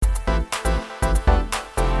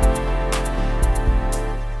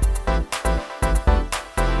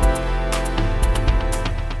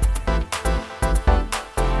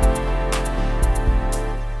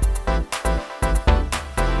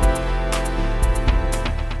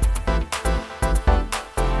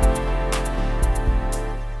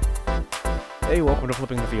Hey, welcome to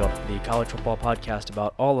Flipping the Field, the college football podcast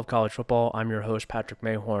about all of college football. I'm your host, Patrick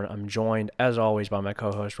Mayhorn. I'm joined, as always, by my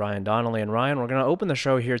co-host, Ryan Donnelly. And Ryan, we're going to open the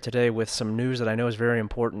show here today with some news that I know is very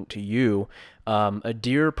important to you. A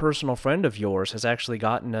dear personal friend of yours has actually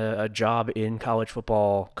gotten a job in college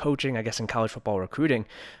football coaching, I guess in college football recruiting.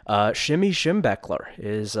 Shimmy Schimbeckler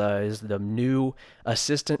is the new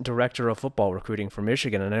assistant director of football recruiting for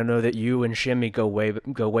Michigan, and I know that you and Shimmy go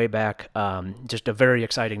way back. Just a very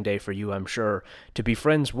exciting day for you, I'm sure, to be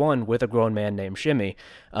friends, one, with a grown man named Shimmy,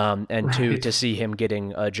 and two, to see him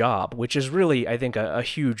getting a job, which is really, I think, a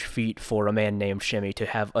huge feat for a man named Shimmy to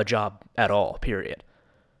have a job at all, period.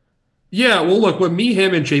 Yeah, well, look, when me,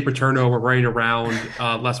 him, and Jay Paterno were running around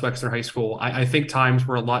Les Wexner High School, I think times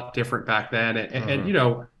were a lot different back then.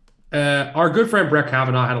 Our good friend Brett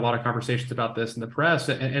Kavanaugh had a lot of conversations about this in the press,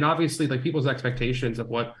 and obviously, like people's expectations of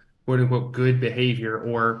what "quote unquote" good behavior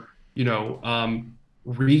or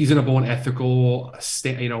reasonable and ethical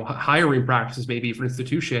hiring practices maybe for an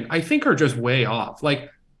institution, I think are just way off.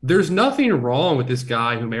 Like, there's nothing wrong with this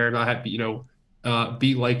guy who may or not have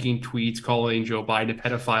be liking tweets calling Joe Biden a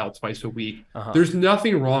pedophile twice a week. There's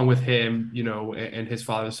nothing wrong with him, and his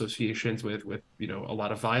father's associations with a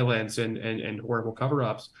lot of violence and horrible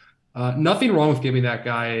cover-ups. Nothing wrong with giving that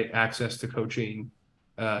guy access to coaching,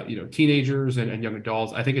 teenagers and young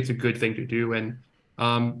adults. I think it's a good thing to do. And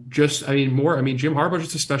Jim Harbaugh's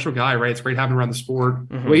just a special guy, right? It's great having him around the sport.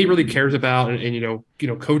 The way he really cares about and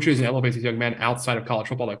coaches and elevates these young men outside of college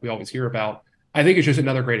football, like we always hear about. I think it's just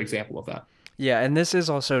another great example of that. Yeah, and this is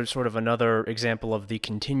also sort of another example of the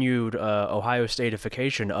continued Ohio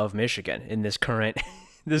Stateification of Michigan in this current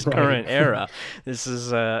current era. This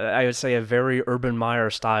is, I would say, a very Urban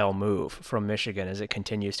Meyer style move from Michigan as it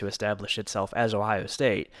continues to establish itself as Ohio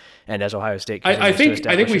State, and as Ohio State continues to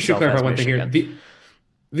establish I think we should itself as clarify one thing Michigan. here.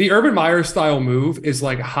 The Urban Meyer style move is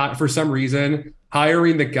like for some reason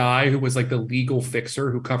hiring the guy who was like the legal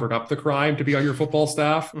fixer who covered up the crime to be on your football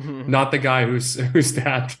staff, not the guy whose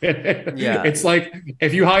dad did it. Yeah. It's like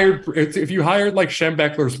if you hired like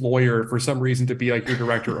Schembeckler's lawyer for some reason to be like your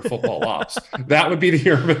director of football ops, that would be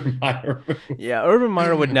the Urban Meyer move. Yeah, Urban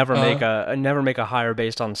Meyer would never make a hire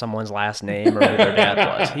based on someone's last name or who their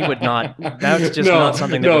dad was. He would not. That's just not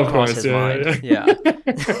something that would cross his mind. Yeah.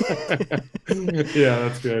 Yeah,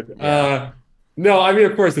 that's good. Yeah. No, I mean,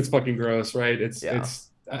 of course, it's fucking gross, right? Ace and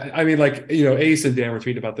Dan were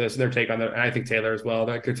tweeting about this, and their take on it, and I think Taylor as well.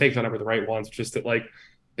 Their takes on it were the right ones. Just that, like,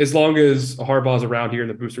 as long as Harbaugh's around here and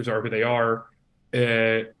the boosters are who they are,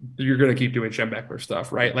 you're going to keep doing Schembeckler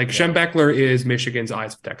stuff, right? Like, Schembeckler is Michigan's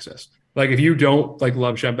eyes of Texas. Like, if you don't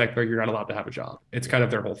love Schembeckler, you're not allowed to have a job. It's kind of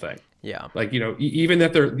their whole thing. Yeah. Like, even though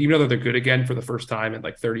they're good again for the first time in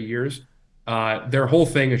like 30 years. Their whole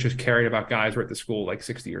thing is just caring about guys who were at the school like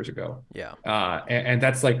 60 years ago. Yeah. And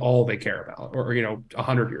that's like all they care about, or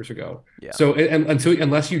 100 years ago. Yeah. So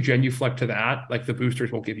unless you genuflect to that, like the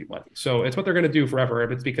boosters won't give you money. So it's what they're going to do forever.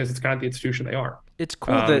 If it's because it's kind of the institution they are. It's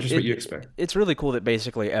cool that just what you expect. It's really cool that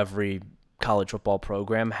basically every college football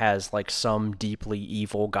program has like some deeply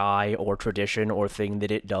evil guy or tradition or thing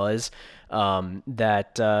that it does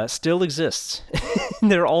that still exists.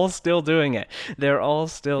 They're all still doing it. They're all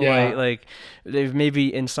still like they've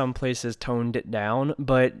maybe in some places toned it down,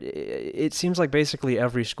 but it seems like basically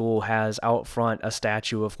every school has out front a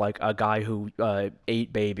statue of like a guy who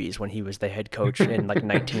ate babies when he was the head coach in like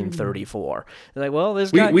 1934. They're like, well,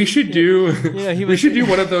 this guy. We should do. We should do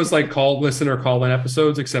one of those like call in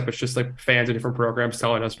episodes, except it's just like fans of different programs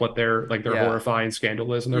telling us what their horrifying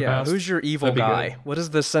scandal is in their past. Who's your evil guy? Good. What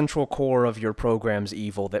is the central core of your program's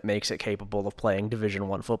evil that makes it capable of playing Division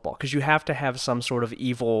I football? Because you have to have some sort of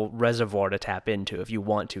evil reservoir to tap into if you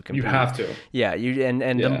want to compete. You have to. Yeah,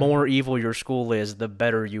 the more evil your school is, the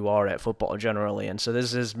better you are at football generally. And so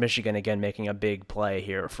this is Michigan again making a big play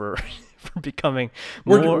here for becoming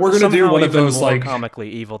we're going to do one of those more like comically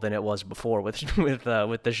evil than it was before with the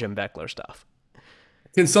Schembeckler stuff.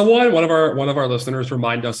 Can someone, one of our listeners,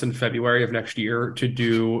 remind us in February of next year to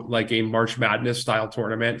do like a March Madness style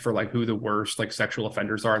tournament for like who the worst like sexual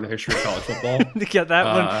offenders are in the history of college football? Yeah, that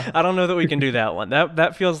one. I don't know that we can do that one.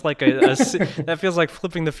 That feels like that feels like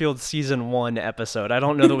Flipping the Field season 1 episode. I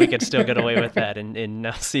don't know that we could still get away with that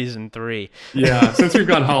in season 3. Yeah, since we've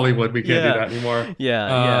gone Hollywood, we can't do that anymore.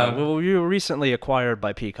 Yeah. Well, we were recently acquired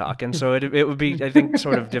by Peacock, and so it would be, I think,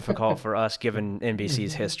 sort of difficult for us given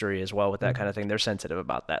NBC's history as well with that kind of thing. They're sensitive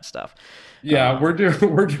about that stuff. Yeah, we're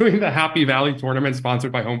doing the Happy Valley tournament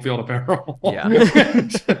sponsored by Home Field Apparel. Yeah.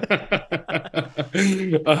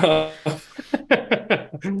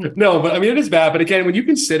 No, but I mean, it is bad. But again, when you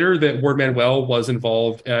consider that Ward Manuel was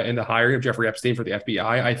involved in the hiring of Jeffrey Epstein for the FBI,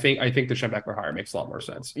 I think the Schembechler hire makes a lot more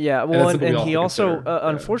sense. Yeah, And well, that's something we and all have he to also, consider. Yeah.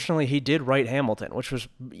 unfortunately, he did write Hamilton, which was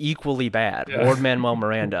equally bad. Yeah. Ward Manuel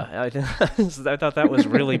Miranda. I thought that was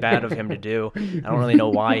really bad of him to do. I don't really know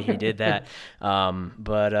why he did that.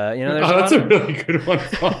 But there's a Oh, that's lot a of. really good one.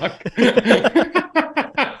 Fuck.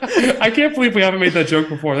 I can't believe we haven't made that joke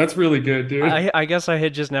before. That's really good, dude. I guess I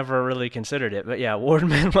had just never really considered it, but yeah, Ward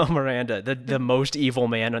Manuel Miranda, the most evil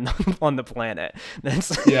man on the planet.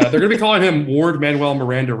 That's Yeah, they're gonna be calling him Ward Manuel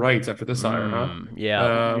Miranda Rights after this hire, huh?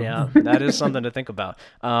 yeah, that is something to think about.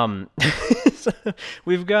 So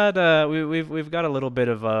we've got a little bit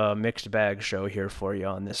of a mixed bag show here for you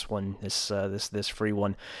on this one, this free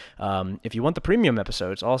one. If you want the premium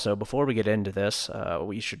episodes, also before we get into this,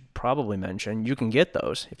 we should probably mention you can get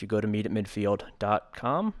those if you go to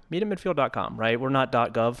meetatmidfield.com. Meetatmidfield.com, right? We're not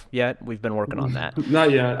 .gov yet. We've been working on that.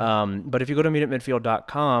 Not yet. But if you go to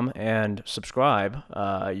meetatmidfield.com and subscribe,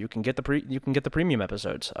 you can get the premium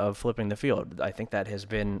episodes of Flipping the Field. I think that has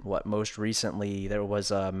been what most recently there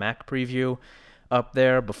was a Mac preview up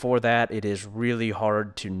there. Before that, it is really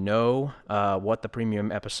hard to know what the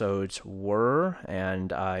premium episodes were,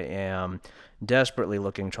 and I am desperately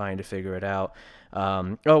trying to figure it out.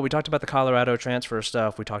 We talked about the Colorado transfer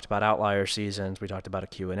stuff. We talked about outlier seasons. We talked about a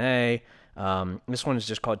Q&A. This one is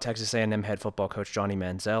just called Texas A&M head football coach Johnny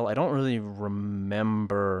Manziel. I don't really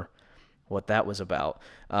remember what that was about.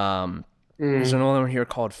 There's another one here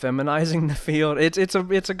called Feminizing the Field. It's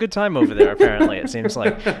a good time over there, apparently, it seems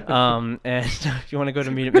like. And if you want to go to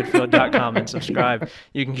meetatmidfield.com and subscribe,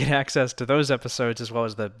 you can get access to those episodes as well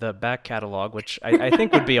as the back catalog, which I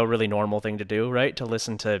think would be a really normal thing to do, right? To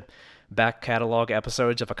listen to back catalog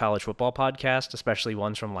episodes of a college football podcast, especially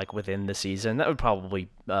ones from like within the season. That would probably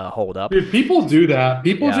hold up. Dude, people do that.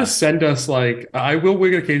 People Yeah. just send us like, I will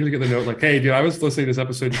occasionally get the note like, "Hey, dude, I was listening to this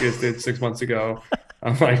episode you guys did 6 months ago."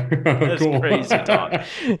 I'm like, oh, That's cool. crazy talk.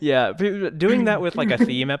 Yeah, doing that with like a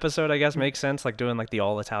theme episode, I guess, makes sense. Like doing like the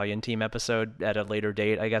all Italian team episode at a later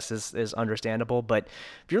date, I guess is understandable. But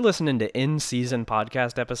if you're listening to in-season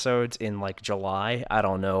podcast episodes in like July, I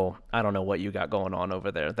don't know what you got going on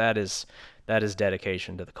over there. That is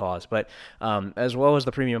dedication to the cause. But as well as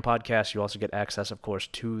the premium podcast, you also get access, of course,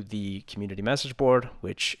 to the community message board,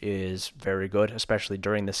 which is very good, especially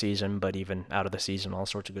during the season, but even out of the season, all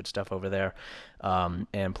sorts of good stuff over there.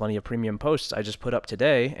 And plenty of premium posts I just put up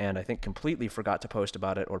today, and I think completely forgot to post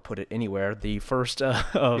about it or put it anywhere. The first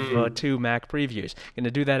of 2 Mac previews. Going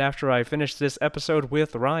to do that after I finish this episode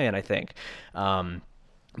with Ryan, I think.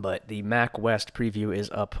 But the Mac West preview is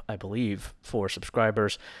up, I believe, for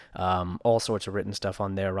subscribers. All sorts of written stuff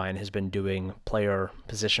on there. Ryan has been doing player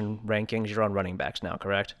position rankings. You're on running backs now,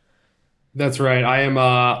 correct? That's right. I am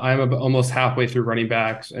almost halfway through running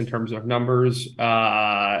backs in terms of numbers, or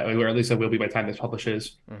at least I will be by the time this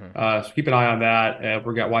publishes. So keep an eye on that.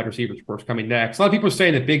 We've got wide receivers, of course, coming next. A lot of people are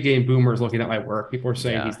saying that Big Game Boomer is looking at my work. People are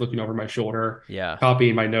saying he's looking over my shoulder,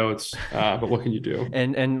 copying my notes. But what can you do?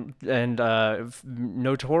 And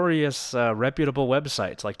notorious reputable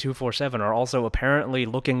websites like 247 are also apparently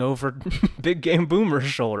looking over Big Game Boomer's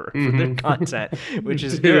shoulder for their content, which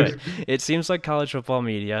is good. It seems like college football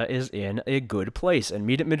media is in a good place, and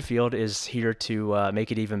Meet at Midfield is here to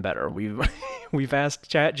make it even better. We've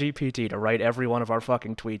asked ChatGPT to write every one of our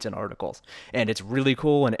fucking tweets and articles, and it's really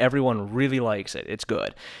cool, and everyone really likes it. It's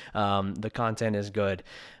good. The content is good.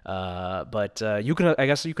 But I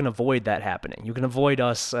guess you can avoid that happening. You can avoid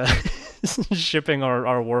us shipping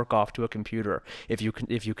our work off to a computer if you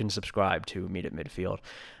can subscribe to Meet at Midfield.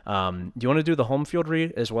 Do you want to do the home field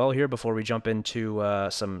read as well here before we jump into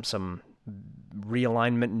some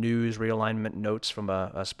realignment news, realignment notes from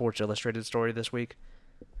a Sports Illustrated story this week?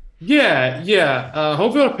 Yeah.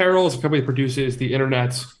 Home Field Apparel is a company that produces the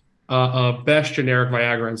internet's best generic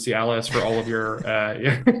Viagra and Cialis for all of your.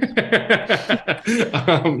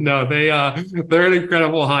 No, they're an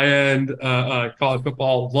incredible high-end college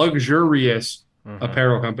football luxurious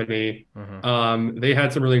apparel company. They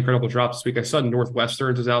had some really incredible drops this week. I saw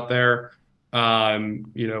Northwestern's is out there.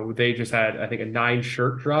 They just had, I think, a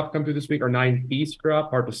 9-shirt drop come through this week, or 9-piece drop.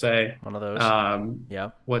 Hard to say. One of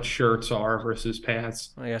those. What shirts are versus pants.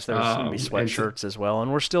 I guess there's going to be sweatshirts as well,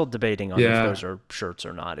 and we're still debating on if those are shirts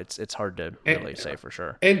or not. It's hard to really say for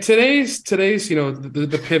sure. And today's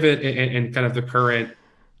the pivot and kind of the current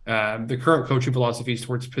coaching philosophies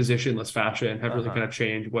towards positionless fashion have really kind of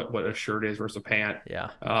changed what a shirt is versus a pant.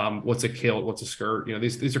 What's a kilt, what's a skirt?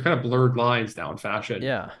 These are kind of blurred lines now in fashion.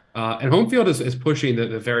 And Home Field is pushing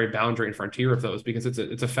the very boundary and frontier of those, because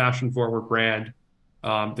it's a fashion forward brand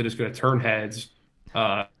that is going to turn heads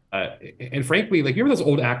And frankly, like you remember those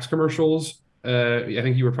old Axe commercials? I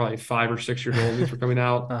think you were probably 5 or 6 years old when these were coming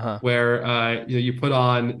out, Uh-huh. where you put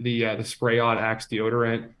on the spray on Axe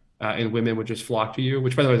deodorant, and women would just flock to you.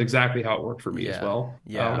 Which, by the way, is exactly how it worked for me as Yeah. well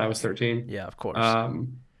when Yeah. I was 13. Yeah, of course.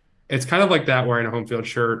 Um, it's kind of like that wearing a home field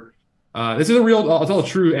shirt. This is a real. I'll tell a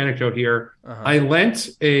true anecdote here. Uh-huh. I lent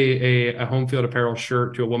a home field apparel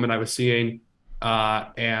shirt to a woman I was seeing,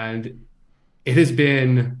 and it has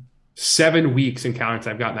been 7 weeks and counting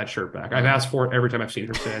since I've gotten that shirt back. I've asked for it every time I've seen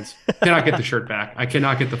her since. Cannot get the shirt back. I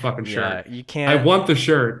cannot get the fucking Yeah, shirt. you I can't. want the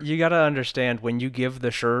shirt. You got to understand when you give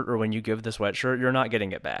the shirt or when you give the sweatshirt, you're not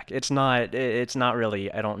getting it back. It's not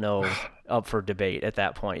really, I don't know, up for debate at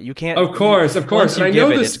that point. You can't Of course. once And you I give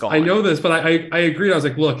know it, it's this, I gone. know this, but I agreed. I was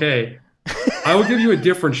like, look, hey, I will give you a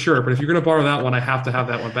different shirt, but if you're gonna borrow that one, I have to have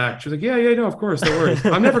that one back. She's like, yeah, yeah, no, of course, no worries.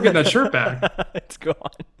 I'm never getting that shirt back. It's gone.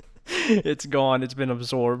 It's gone. It's been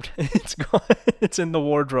absorbed. It's gone. It's in the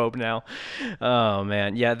wardrobe now. Oh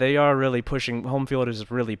man, yeah, they are really pushing. Home field is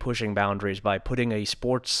really pushing boundaries by putting a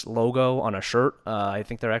sports logo on a shirt. I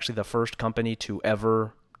think they're actually the first company to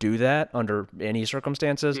ever do that under any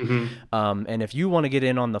circumstances. Hmm. And if you want to get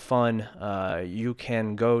in on the fun, you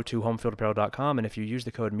can go to homefieldapparel.com, and if you use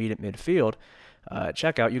the code Meet at Midfield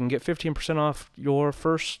checkout, you can get 15% off your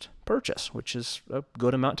first purchase, which is a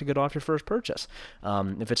good amount to get off your first purchase.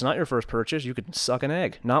 If it's not your first purchase, you can suck an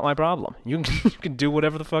egg. Not my problem. You can, you can do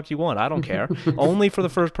whatever the fuck you want. I don't care. Only for the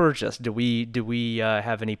first purchase do we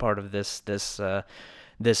have any part of this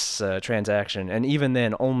transaction, and even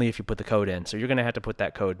then, only if you put the code in. So you're going to have to put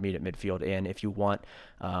that code Meet at Midfield in if you want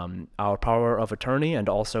our power of attorney and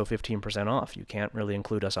also 15% off. You can't really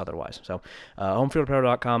include us otherwise. So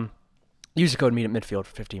homefieldapparel.com. Use the code Meet at Midfield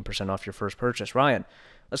for 15% off your first purchase. Ryan,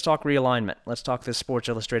 let's talk realignment. Let's talk this Sports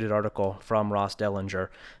Illustrated article from Ross Dellinger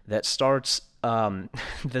that starts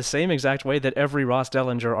the same exact way that every Ross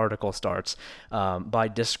Dellinger article starts, by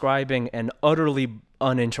describing an utterly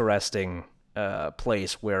uninteresting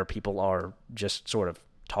place where people are just sort of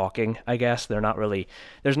talking, I guess. They're not really,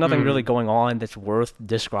 there's nothing really Mm. going on that's worth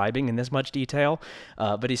describing in this much detail.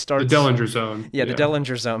 But he The starts, Dellinger Zone. yeah, the Yeah.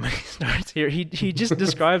 Dellinger Zone. He starts here. He just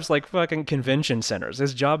describes like fucking convention centers.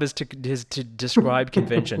 His job is to describe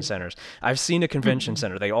convention centers. I've seen a convention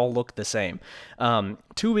center. They all look the same.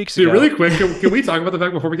 2 weeks Dude, ago, really quick, can we talk about the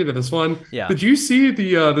fact before we get to this one? yeah, Did you see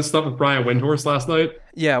the stuff with Brian Windhorst last night?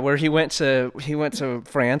 yeah, where he went to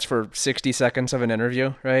France for 60 seconds of an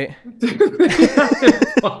interview, right?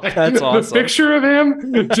 That's The awesome. picture of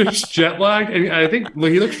him just jet lagged, and I think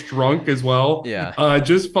he looks drunk as well. Yeah.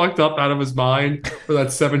 Just fucked up out of his mind for that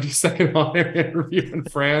 70-second on-air interview in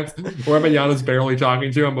France, where Emiliano's barely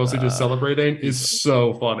talking to him, mostly just celebrating. Is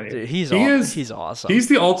so funny. Dude, he's awesome. He's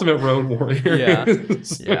the ultimate road warrior. Yeah.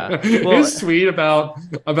 Yeah. Well, His tweet about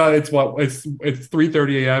it's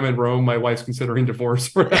 3:30 a.m. in Rome. My wife's considering divorce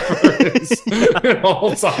forever. Is an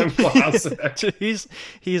all-time classic.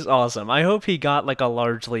 he's awesome. I hope he got like a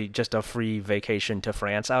largely just a free vacation to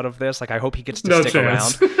France out of this. Like I hope he gets to No stick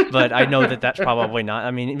chance. around, but I know that that's probably not.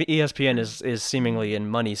 I mean, ESPN is seemingly in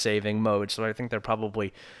money saving mode, so I think they're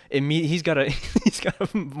probably he's got a he's got a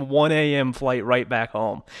 1 a.m. flight right back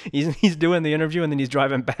home. He's doing the interview and then he's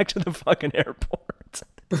driving back to the fucking airport.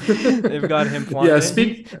 They've got him flying.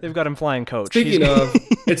 Yeah, They've got him flying coach. speaking of,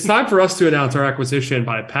 it's time for us to announce our acquisition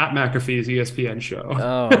by Pat McAfee's ESPN show.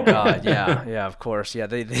 Oh God, yeah, yeah, of course, yeah.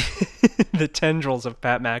 They the tendrils of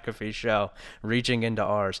Pat McAfee's show reaching into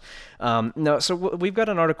ours. No, so we've got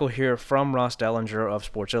an article here from Ross Dellinger of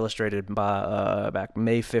Sports Illustrated back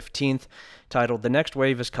May 15th, titled "The Next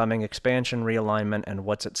Wave is Coming: Expansion, Realignment, and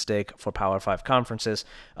What's at Stake for Power Five Conferences."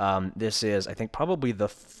 This is, I think, probably the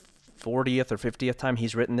 40th or 50th time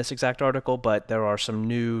he's written this exact article, but there are some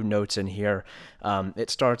new notes in here. It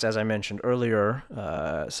starts, as I mentioned earlier,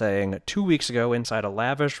 saying 2 weeks ago inside a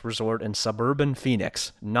lavish resort in suburban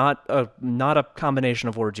Phoenix, not a combination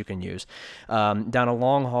of words you can use, down a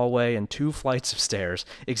long hallway and 2 flights of stairs,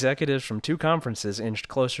 executives from 2 conferences inched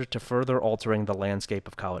closer to further altering the landscape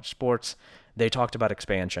of college sports. They talked about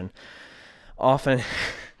expansion. Often,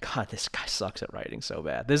 God, this guy sucks at writing so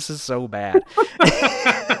bad. This is so bad.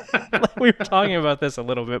 We were talking about this a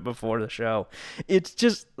little bit before the show. It's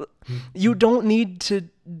just, you don't need to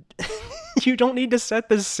you don't need to set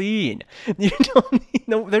the scene. You don't need,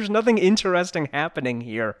 no, there's nothing interesting happening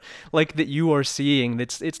here like that you are seeing.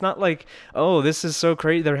 It's not like, oh, this is so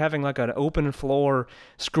crazy. They're having like an open floor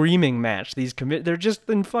screaming match. They're just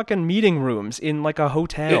in fucking meeting rooms in like a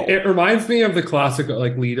hotel. It reminds me of the classic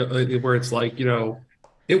like lead where it's like,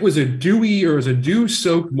 it was a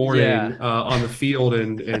dew-soaked morning Yeah. on the field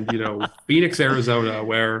in Phoenix, Arizona,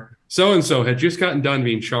 where so and so had just gotten done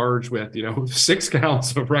being charged with 6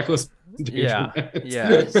 counts of reckless Yeah, endangerment. yeah.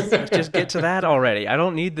 Let's just get to that already. I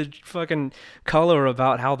don't need the fucking color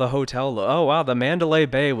about how the hotel. Oh wow, the Mandalay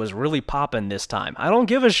Bay was really popping this time. I don't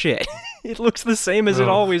give a shit. It looks the same as it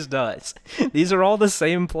Oh. always does. These are all the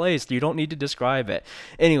same place. You don't need to describe it.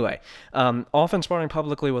 Anyway, often sparring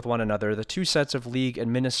publicly with one another, the two sets of league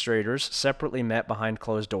administrators separately met behind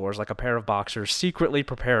closed doors like a pair of boxers secretly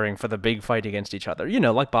preparing for the big fight against each other. You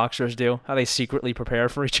know, like boxers do, how they secretly prepare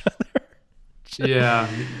for each other. Yeah.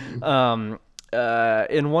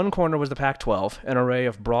 In one corner was the Pac-12, an array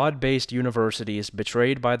of broad-based universities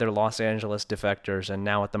betrayed by their Los Angeles defectors and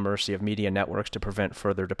now at the mercy of media networks to prevent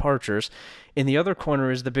further departures. In the other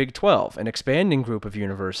corner is the Big 12, an expanding group of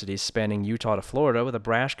universities spanning Utah to Florida with a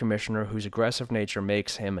brash commissioner whose aggressive nature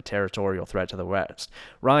makes him a territorial threat to the West.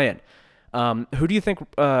 Ryan, who do you think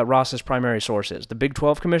Ross's primary source is? The Big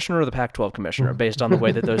 12 commissioner or the Pac-12 commissioner, based on the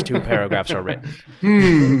way that those two paragraphs are written?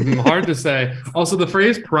 Hard to say. Also, the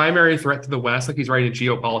phrase "primary threat to the West," like he's writing a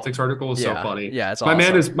geopolitics article, is so funny. Yeah, it's my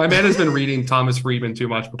awesome. my man has been reading Thomas Friedman too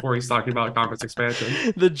much before he's talking about conference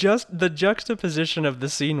expansion. The juxtaposition of the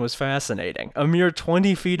scene was fascinating. A mere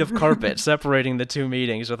 20 feet of carpet separating the two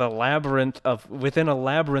meetings within a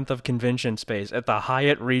labyrinth of convention space at the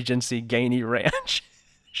Hyatt Regency Gainey Ranch.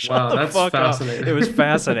 Shut Wow, the that's fuck fascinating. up. It was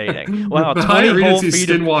fascinating. Wow, The 20 Hyatt whole Regency feet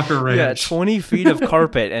of Skinwalker yeah, Ranch. 20 feet of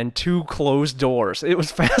carpet and 2 closed doors. It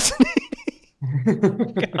was fascinating.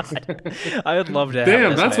 God. I would love to have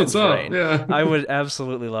Damn, this that's man's what's up. brain. Yeah. I would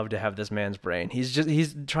absolutely love to have this man's brain.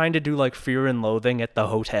 He's trying to do like Fear and Loathing at the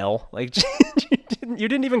hotel. Like you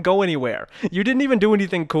didn't even go anywhere. You didn't even do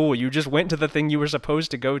anything cool. You just went to the thing you were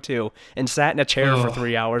supposed to go to and sat in a chair for Oh.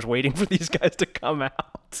 3 hours waiting for these guys to come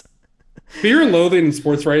out. Fear and Loathing in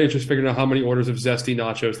sports writing is just figuring out how many orders of zesty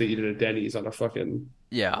nachos they eat at a Denny's on a fucking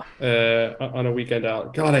Yeah. on a weekend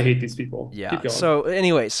out. God, I hate these people. Yeah. Keep going. So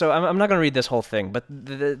anyway, I'm not going to read this whole thing, but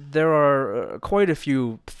there are quite a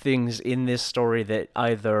few things in this story that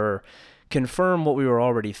either confirm what we were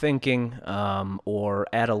already thinking, or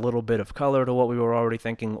add a little bit of color to what we were already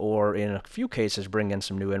thinking, or in a few cases bring in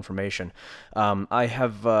some new information. I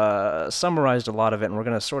have summarized a lot of it, and we're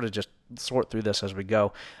going to sort of just sort through this as we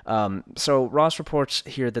go. So Ross reports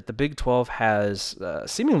here that the Big 12 has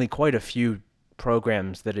seemingly quite a few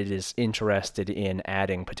programs that it is interested in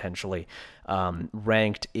adding potentially,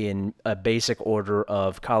 ranked in a basic order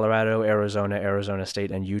of Colorado, Arizona State,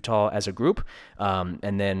 and Utah as a group.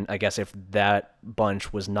 And then I guess if that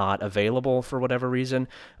bunch was not available for whatever reason,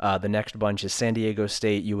 the next bunch is San Diego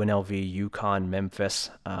State, UNLV, UConn, Memphis,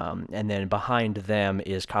 and then behind them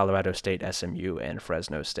is Colorado State, SMU, and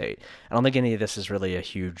Fresno State. I don't think any of this is really a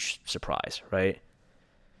huge surprise, right?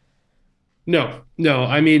 No, no.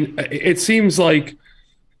 I mean, it seems like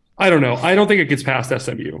I don't know. I don't think it gets past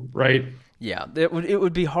SMU, right? Yeah, it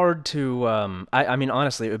would be hard to. I mean,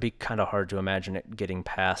 honestly, it would be kind of hard to imagine it getting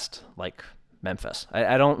past like Memphis.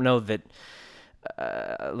 I don't know that.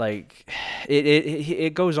 Like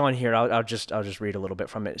it goes on here. I'll just read a little bit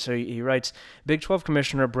from it. So he writes, Big 12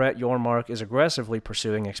 Commissioner Brett Yormark is aggressively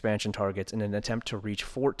pursuing expansion targets in an attempt to reach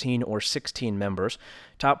 14 or 16 members.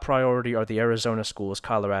 Top priority are the Arizona schools,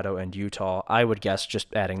 Colorado, and Utah. I would guess, just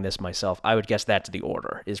adding this myself, I would guess that's the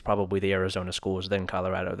order, is probably the Arizona schools, then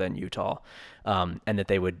Colorado, then Utah, and that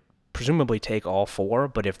they would presumably take all 4,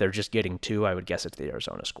 but if they're just getting 2, I would guess it's the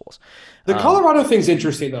Arizona schools. The Colorado thing's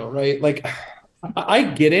interesting though, right? Like I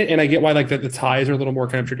get it, and I get why like the ties are a little more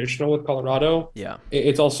kind of traditional with Colorado. Yeah.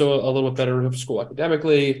 It's also a little bit better of school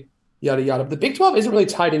academically, yada yada. The Big 12 isn't really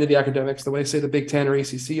tied into the academics the way say the Big 10 or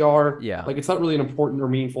ACC are. Yeah. Like it's not really an important or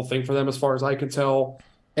meaningful thing for them as far as I can tell.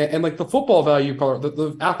 And like the football value,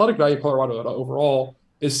 the athletic value of Colorado overall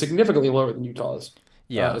is significantly lower than Utah's.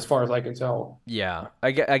 Yeah. As far as I can tell. Yeah,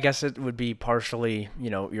 I guess it would be partially,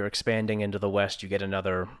 you're expanding into the West. You get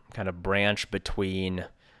another kind of branch between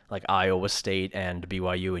like Iowa State and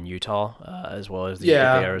BYU and Utah, as well as the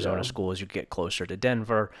Arizona schools. You get closer to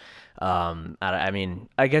Denver. I mean,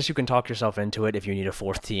 I guess you can talk yourself into it. If you need a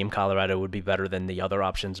 4th team, Colorado would be better than the other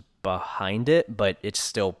options behind it, but it's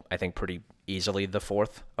still, I think, pretty easily the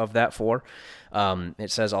 4th of that 4.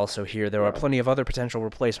 It says also here, there are plenty of other potential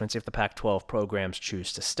replacements if the Pac-12 programs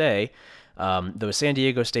choose to stay. Though San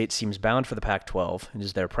Diego State seems bound for the Pac-12, it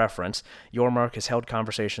is their preference, Yormark has held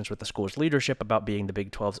conversations with the school's leadership about being the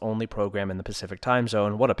Big 12's only program in the Pacific time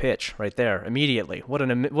zone. What a pitch right there, immediately. What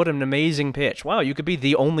an amazing pitch. Wow, you could be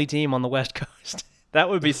the only team on the West Coast. That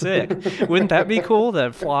would be sick. Wouldn't that be cool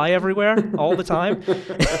to fly everywhere all the time?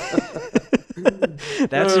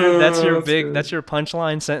 That's good. that's your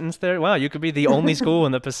punchline sentence there. Wow, you could be the only school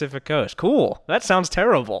in the Pacific Coast. Cool. That sounds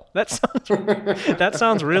terrible. That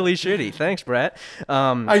sounds really shitty. Thanks, Brett.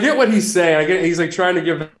 I get what he's saying. I get he's like trying to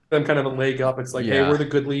give them kind of a leg up. It's like, hey, Yeah. we're the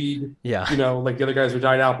good league. Yeah. Like the other guys are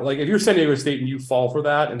dying out. But like if you're San Diego State and you fall for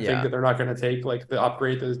that and think Yeah. that they're not going to take like the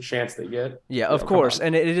upgrade, the chance they get, Yeah, of come course. on.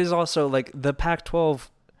 And it is also like the Pac-12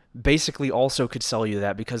 basically also could sell you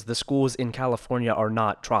that because the schools in California are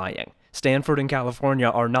not trying. Stanford and California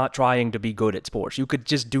are not trying to be good at sports. You could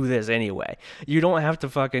just do this anyway. You don't have to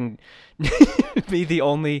fucking be the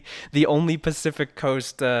only Pacific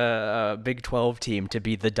Coast Big 12 team to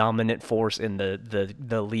be the dominant force in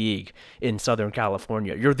the league in Southern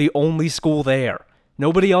California. You're the only school there.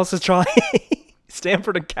 Nobody else is trying.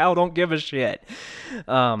 Stanford and Cal don't give a shit.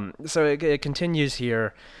 So it continues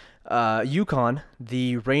here. UConn,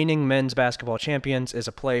 the reigning men's basketball champions, is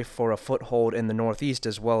a play for a foothold in the Northeast,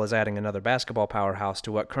 as well as adding another basketball powerhouse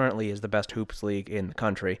to what currently is the best hoops league in the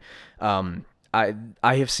country. I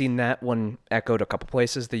have seen that one echoed a couple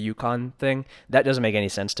places, the UConn thing. That doesn't make any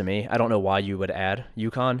sense to me. I don't know why you would add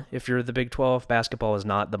UConn if you're the Big 12. Basketball is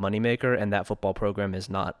not the moneymaker, and that football program is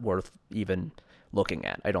not worth even looking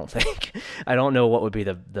at, I don't think. I don't know what would be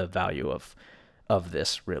the value of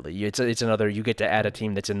this, really. It's another, you get to add a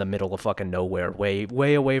team that's in the middle of fucking nowhere,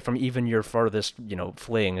 way away from even your farthest,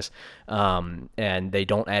 flings, and they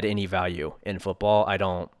don't add any value in football. I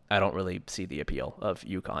don't really see the appeal of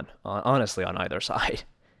UConn, honestly, on either side.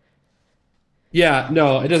 Yeah,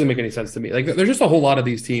 no, it doesn't make any sense to me. Like there's just a whole lot of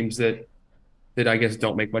these teams that I guess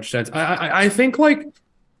don't make much sense. I think like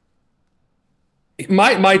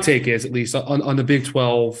my take is, at least on the Big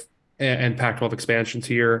 12 and Pac-12 expansions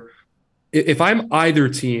here, if I'm either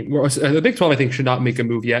team, the Big 12 I think should not make a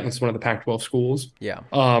move yet. It's one of the Pac-12 schools. Yeah.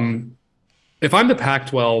 If I'm the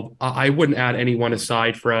Pac-12, I wouldn't add anyone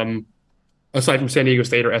aside from San Diego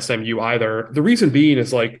State or SMU either. The reason being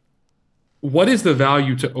is like, what is the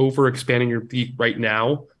value to over expanding your league right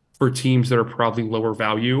now for teams that are probably lower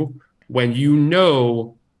value when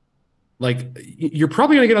like you're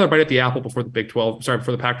probably going to get another bite at the apple before the Pac-12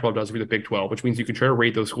 does for the Big 12, which means you can try to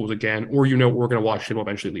rate those schools again, or we're going to watch them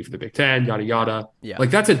eventually leave for the Big 10, yada yada. Yeah.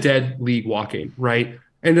 Like that's a dead league walking, right?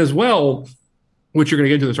 And as well, which you're going to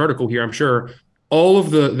get into this article here, I'm sure, all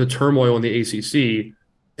of the turmoil in the ACC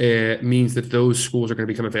means that those schools are going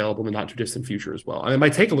to become available in the not too distant future as well. I mean, it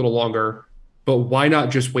might take a little longer, but why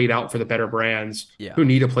not just wait out for the better brands who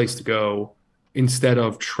need a place to go instead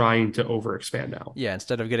of trying to overexpand now? Yeah,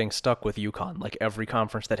 instead of getting stuck with UConn, like every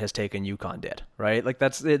conference that has taken UConn did, right? Like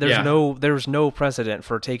there's no precedent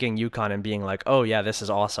for taking UConn and being like, oh yeah, this is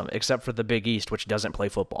awesome, except for the Big East, which doesn't play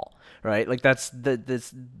football, right? Like that's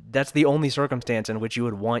the only circumstance in which you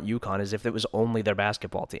would want UConn, is if it was only their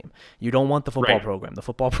basketball team. You don't want the football program. The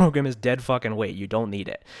football program is dead fucking weight. You don't need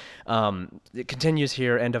it. It continues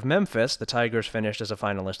here. And of Memphis, the Tigers finished as a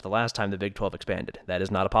finalist the last time the Big 12 expanded. That is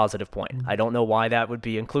not a positive point. I don't know why that would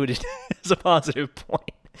be included as a positive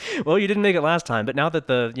point. Well, you didn't make it last time, but now that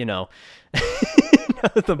now we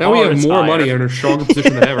have more money and are in a stronger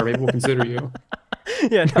position than ever, maybe we'll consider you.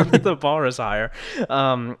 Yeah, now that the bar is higher.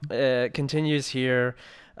 Continues here.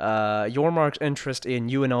 Yormark's interest in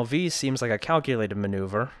UNLV seems like a calculated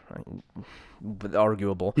maneuver.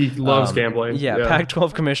 Arguable. He loves gambling. Yeah,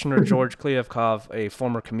 Pac-12 Commissioner George Kliavkov, a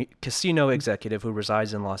former casino executive who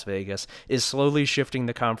resides in Las Vegas, is slowly shifting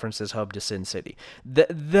the conference's hub to Sin City.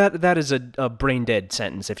 That is a brain-dead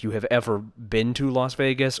sentence if you have ever been to Las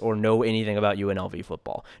Vegas or know anything about UNLV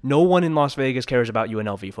football. No one in Las Vegas cares about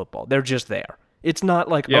UNLV football. They're just there. It's not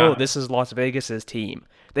like, oh, this is Las Vegas's team.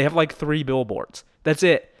 They have like 3 billboards. That's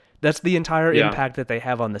it. That's the entire impact that they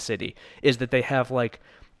have on the city, is that they have like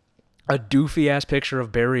a doofy ass picture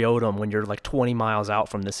of Barry Odom when you're like 20 miles out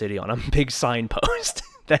from the city on a big signpost.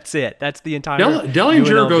 That's it. That's the entire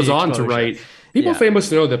Dellinger goes UNLV on to write, people famous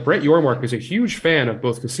to know that Brett Yormark is a huge fan of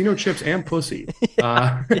both casino chips and pussy.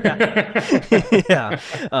 Yeah.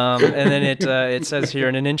 And then it says here,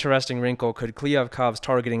 in an interesting wrinkle, could Kliavkov's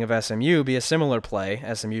targeting of SMU be a similar play?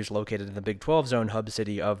 SMU is located in the Big 12 zone hub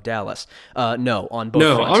city of Dallas. No, on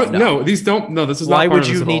both fronts. No, these don't. No, this is Why not. Why would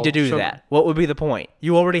you need to do that? What would be the point?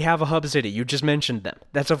 You already have a hub city. You just mentioned them.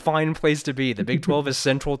 That's a fine place to be. The Big 12 is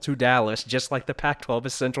central to Dallas, just like the Pac-12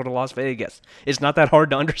 is central to Las Vegas. It's not that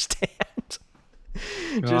hard to understand.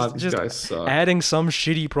 Just adding some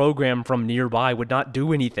shitty program from nearby would not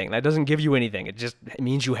do anything. That doesn't give you anything. It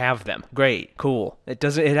means you have them. Great, cool.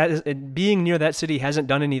 Being near that city hasn't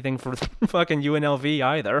done anything for fucking UNLV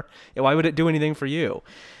either. Why would it do anything for you?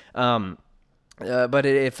 But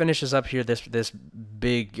it finishes up here, this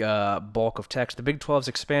big bulk of text. The Big 12's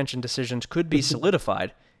expansion decisions could be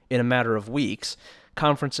solidified in a matter of weeks.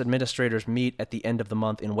 Conference administrators meet at the end of the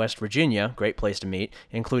month in West Virginia, great place to meet,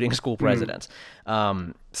 including school presidents.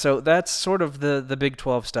 So that's sort of the Big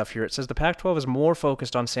 12 stuff here. It says the Pac-12 is more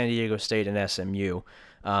focused on San Diego State and SMU.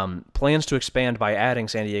 Plans to expand by adding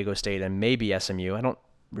San Diego State and maybe SMU. I don't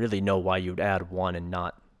really know why you'd add one and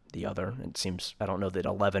not the other. It seems, I don't know that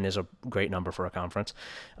 11 is a great number for a conference,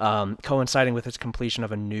 coinciding with its completion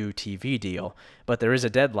of a new TV deal. But there is a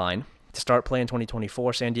deadline. To start play in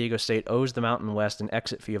 2024, San Diego State owes the Mountain West an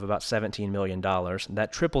exit fee of about $17 million.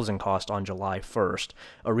 That triples in cost on July 1st,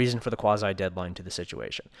 a reason for the quasi-deadline to the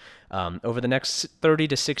situation. Over the next 30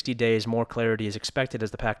 to 60 days, more clarity is expected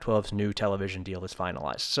as the Pac-12's new television deal is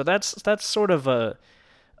finalized. So that's sort of an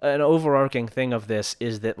overarching thing of this,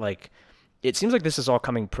 is that, like, it seems like this is all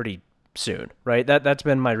coming pretty soon, right? That's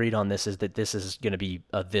been my read on this, is that this is going to be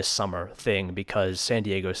a this summer thing, because San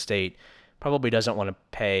Diego State probably doesn't want to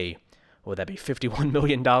pay, would that be $51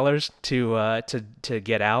 million to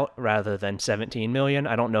get out rather than $17 million?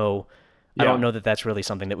 I don't know. Yeah. I don't know that that's really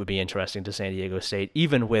something that would be interesting to San Diego State,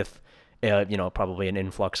 even with probably an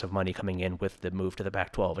influx of money coming in with the move to the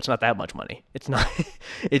Pac-12. It's not that much money. It's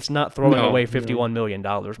not throwing away $51 million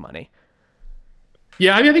money.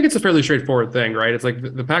 Yeah, I mean, I think it's a fairly straightforward thing, right? It's like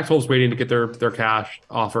the Pac-12 is waiting to get their cash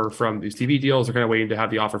offer from these TV deals. They're kind of waiting to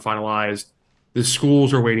have the offer finalized. The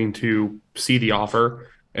schools are waiting to see the offer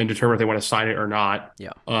and determine if they want to sign it or not.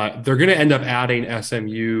 Yeah. They're going to end up adding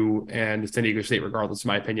SMU and San Diego State regardless, in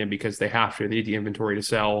my opinion, because they have to. They need the inventory to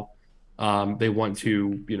sell. They want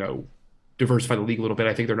to, diversify the league a little bit.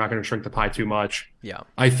 I think they're not going to shrink the pie too much. Yeah.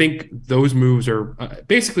 I think those moves are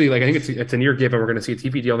basically, like, I think it's a near given. We're going to see a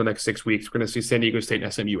TV deal in the next 6 weeks. We're going to see San Diego State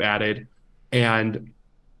and SMU added. And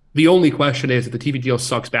the only question is, if the TV deal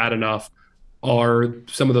sucks bad enough, are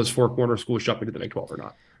some of those four corner schools jumping to the Big 12 or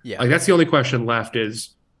not? Yeah. Like, that's the only question left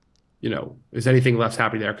is, is anything left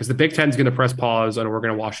happening there? Because the Big Ten is going to press pause on Oregon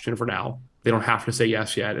and Washington for now. They don't have to say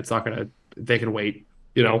yes yet. It's not going to, they can wait,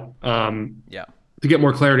 Yeah. To get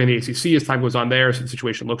more clarity in the ACC as time goes on there, so the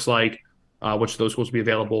situation looks like, which of those schools will be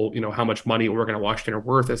available, how much money Oregon and Washington are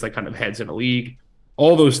worth as like kind of heads in a league.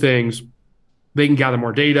 All those things, they can gather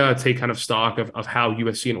more data, take kind of stock of how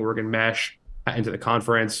USC and Oregon mesh into the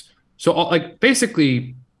conference. So,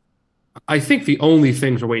 basically, I think the only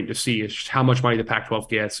things we're waiting to see is just how much money the Pac-12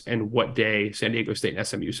 gets and what day San Diego State and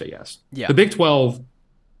SMU say yes. Yeah. The Big 12,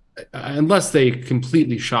 unless they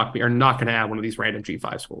completely shock me, are not going to add one of these random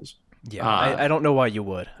G5 schools. Yeah, I don't know why you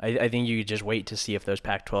would. I think you could just wait to see if those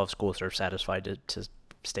Pac-12 schools are satisfied to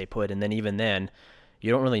stay put, and then even then, you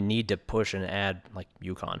don't really need to push and add like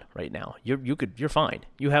UConn right now. You're fine.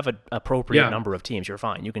 You have an appropriate number of teams. You're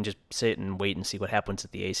fine. You can just sit and wait and see what happens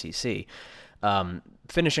at the ACC.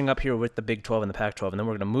 Finishing up here with the Big 12 and the Pac-12, and then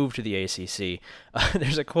we're going to move to the ACC.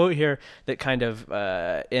 There's a quote here that kind of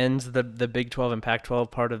ends the Big 12 and Pac-12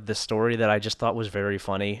 part of the story that I just thought was very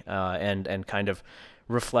funny and kind of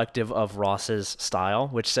reflective of Ross's style,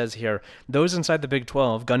 which says here, those inside the Big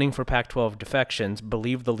 12 gunning for Pac-12 defections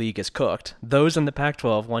believe the league is cooked. Those in the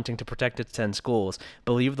Pac-12 wanting to protect its 10 schools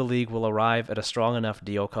believe the league will arrive at a strong enough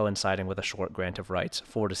deal coinciding with a short grant of rights,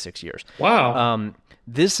 4 to 6 years. Wow.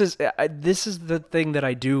 This is the thing that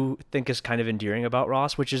I do think is kind of endearing about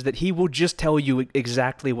Ross, which is that he will just tell you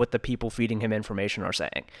exactly what the people feeding him information are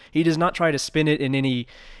saying. He does not try to spin it in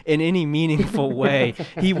any meaningful way.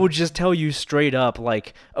 He will just tell you straight up,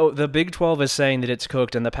 like, oh, the Big 12 is saying that it's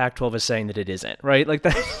cooked and the Pac-12 is saying that it isn't, right? Like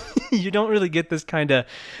that. You don't really get this kind of.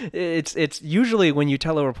 It's usually when you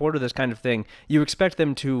tell a reporter this kind of thing, you expect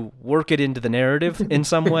them to work it into the narrative in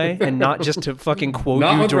some way and not just to fucking quote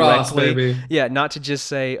not you with directly. Ross, baby. Yeah, not to just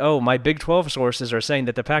say, oh, my Big 12 sources are saying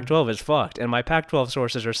that the Pac-12 is fucked, and my Pac-12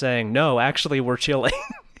 sources are saying, no, actually, we're chilling.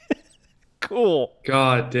 Cool.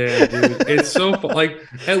 God damn, dude. It's so like,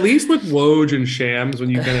 at least with Woj and Shams, when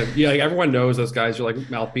you kind of, like everyone knows those guys are like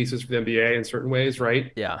mouthpieces for the NBA in certain ways,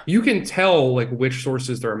 right? Yeah. You can tell like which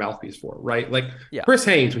sources they're a mouthpiece for, right? Like Chris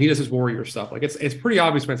Haynes, when he does his Warrior stuff, like it's pretty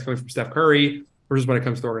obvious when it's coming from Steph Curry versus when it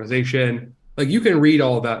comes to the organization. Like you can read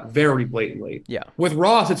all of that very blatantly. Yeah. With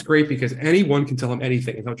Ross, it's great because anyone can tell him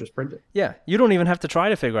anything and he'll just print it. Yeah. You don't even have to try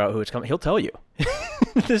to figure out who it's coming. He'll tell you.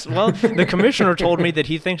 The commissioner told me that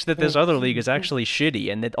he thinks that this other league is actually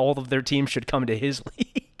shitty and that all of their teams should come to his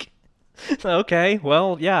league. Okay,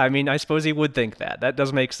 well, yeah, I mean, I suppose he would think that. That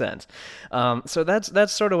does make sense. So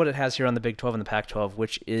that's sort of what it has here on the Big 12 and the Pac-12,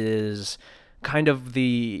 which is kind of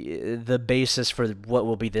the basis for what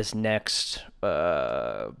will be this next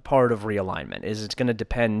part of realignment. Is it's going to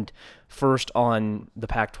depend first on the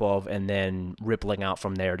Pac-12 and then rippling out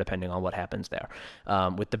from there depending on what happens there,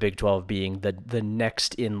 with the Big 12 being the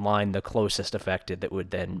next in line, the closest affected that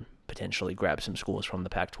would then potentially grab some schools from the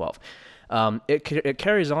Pac-12. It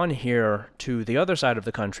carries on here to the other side of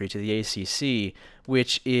the country, to the ACC,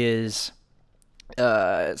 which is,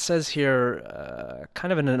 it says here,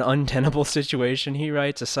 kind of in an untenable situation, he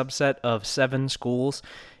writes. A subset of 7 schools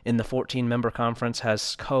in the 14-member conference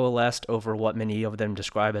has coalesced over what many of them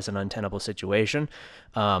describe as an untenable situation.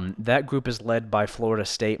 That group is led by Florida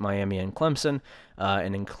State, Miami, and Clemson,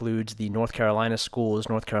 and includes the North Carolina schools,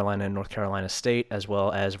 North Carolina and North Carolina State, as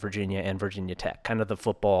well as Virginia and Virginia Tech, kind of the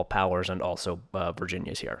football powers, and also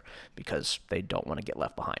Virginia's here because they don't want to get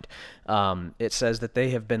left behind. It says that they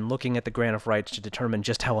have been looking at the grant of rights to determine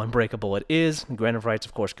just how unbreakable it is. The grant of rights,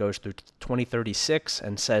 of course, goes through 2036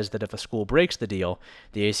 and says that if a school breaks the deal,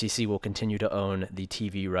 the ACC will continue to own the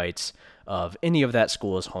TV rights of any of that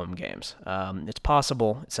school's home games. It's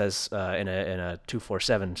possible, it says in a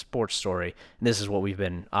 247 sports story, and this is what we've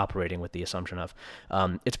been operating with the assumption of,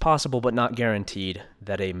 it's possible but not guaranteed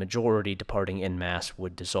that a majority departing en masse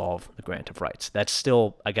would dissolve the grant of rights. That's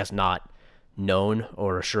still, I guess, not known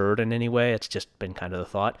or assured in any way. It's just been kind of the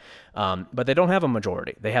thought. But they don't have a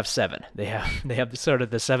majority. They have 7. They have sort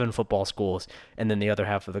of the 7 football schools, and then the other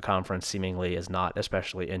half of the conference seemingly is not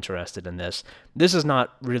especially interested in this. This is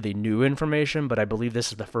not really new information, but I believe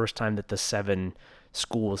this is the first time that the 7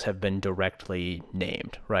 schools have been directly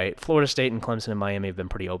named, right? Florida State and Clemson and Miami have been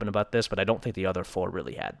pretty open about this, but I don't think the other 4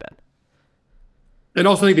 really had been. And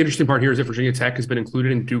also, I think the interesting part here is that Virginia Tech has been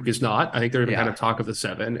included and Duke is not. I think there's been kind of talk of the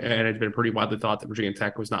 7, and it's been pretty widely thought that Virginia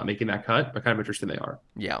Tech was not making that cut, but kind of interesting they are.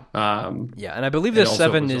 Yeah. And I believe this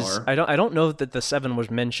 7 is, I don't know that the 7 was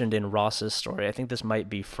mentioned in Ross's story. I think this might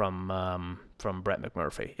be from Brett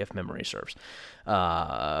McMurphy, if memory serves.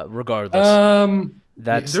 Regardless,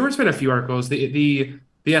 there has been a few articles.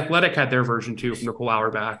 The Athletic had their version too from Nicole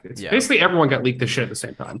Auerbach. Basically everyone got leaked this shit at the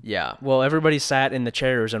same time. Yeah. Well, everybody sat in the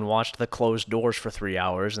chairs and watched the closed doors for 3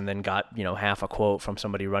 hours and then got, half a quote from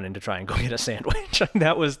somebody running to try and go get a sandwich.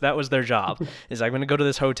 that was their job. Is I'm going to go to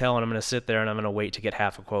this hotel and I'm going to sit there and I'm going to wait to get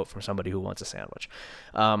half a quote from somebody who wants a sandwich.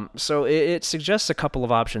 So it suggests a couple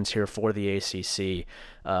of options here for the ACC.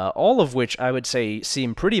 All of which I would say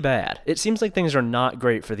seem pretty bad. It seems like things are not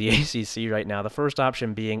great for the ACC right now. The first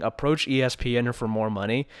option being approach ESPN for more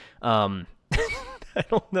money. I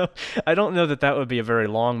don't know. I don't know that would be a very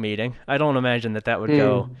long meeting. I don't imagine that would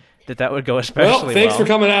go. That would go especially well. Thanks for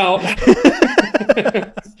coming out.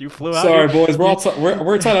 You flew out. Sorry, boys.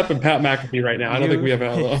 We're tied up in Pat McAfee right now. I don't think we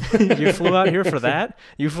have. You flew out here for that?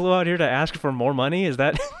 You flew out here to ask for more money? Is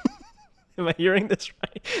that? Am I hearing this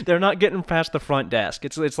right? They're not getting past the front desk.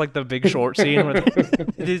 It's like the Big Short scene where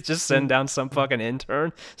they just send down some fucking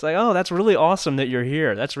intern. It's like, oh, that's really awesome that you're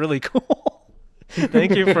here. That's really cool.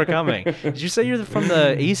 Thank you for coming. Did you say you're from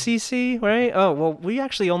the ACC, right? Oh, well, we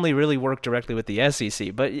actually only really work directly with the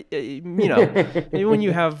SEC, but when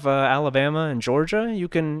you have Alabama and Georgia, you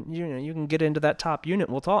can get into that top unit.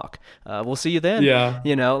 We'll talk. We'll see you then. Yeah.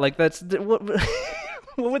 That's what.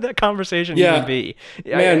 What would that conversation even be?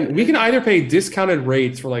 Man, we can either pay discounted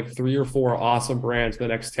rates for like 3 or 4 awesome brands for the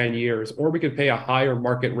next 10 years, or we could pay a higher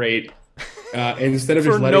market rate instead of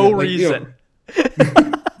just letting no reason.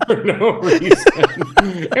 For no reason.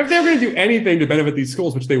 If they're going to do anything to benefit these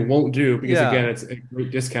schools, which they won't do, because again, it's a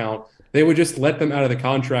great discount, they would just let them out of the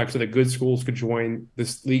contract so that good schools could join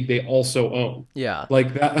this league they also own. Yeah.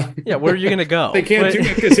 Like that. Yeah, where are you going to go? They can't do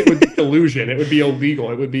it because it would be collusion. It would be illegal.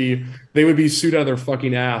 They would be sued out of their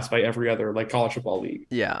fucking ass by every other college football league.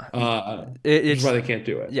 Yeah. Which is why they can't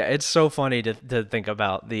do it. Yeah, it's so funny to think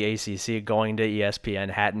about the ACC going to ESPN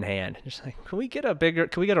hat in hand. Just like, can we get a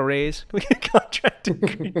raise? Can we get a contract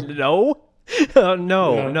increase? No.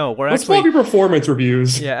 No. Let's call your performance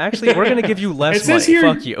reviews. Yeah, actually, we're going to give you less money.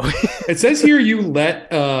 Fuck you. It says here you let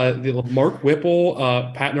the Mark Whipple,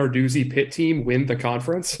 Pat Narduzzi pit team win the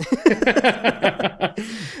conference.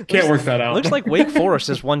 Can't work that out. Looks like Wake Forest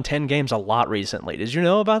has won 10 games a lot recently. Did you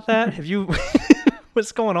know about that? Have you?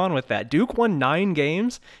 What's going on with that? Duke won 9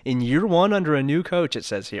 games in year 1 under a new coach, it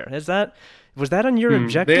says here. Was that on your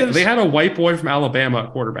objectives? They had a white boy from Alabama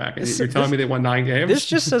at quarterback. You're telling me they won 9 games? This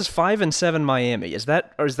just says 5-7 Miami. Is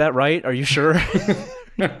that right? Are you sure?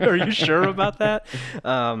 Are you sure about that?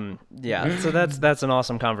 Yeah. So that's an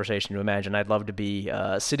awesome conversation to imagine. I'd love to be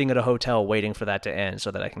sitting at a hotel waiting for that to end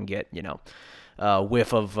so that I can get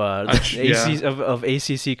whiff of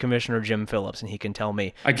ACC Commissioner Jim Phillips, and he can tell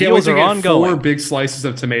me I can't wait to get 4 big slices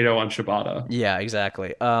of tomato on ciabatta. Yeah,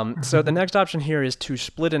 exactly. So the next option here is to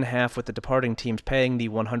split in half with the departing teams paying the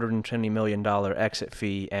 $120 million exit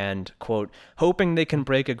fee and, quote, hoping they can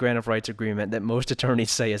break a grant of rights agreement that most attorneys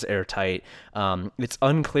say is airtight. It's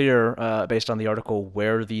unclear, based on the article,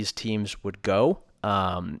 where these teams would go.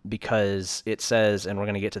 because it says, and we're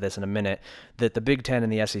going to get to this in a minute, that the Big Ten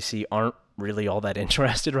and the SEC aren't really all that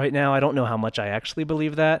interested right now. I don't know how much I actually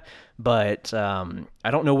believe that, but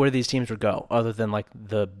I don't know where these teams would go other than like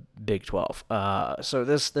the Big 12. So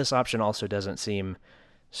this option also doesn't seem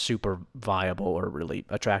super viable or really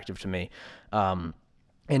attractive to me. And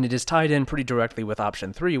it is tied in pretty directly with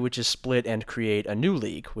option 3, which is split and create a new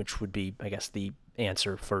league, which would be, I guess, the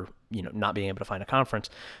answer for, not being able to find a conference.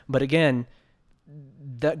 But again,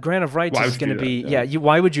 that grant of rights is going to be,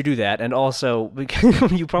 why would you do that? And also,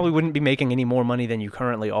 you probably wouldn't be making any more money than you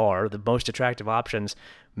currently are. The most attractive options,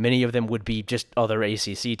 many of them would be just other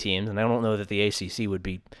ACC teams, and I don't know that the ACC would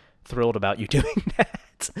be thrilled about you doing that.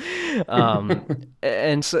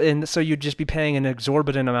 And so you'd just be paying an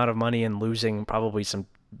exorbitant amount of money and losing probably some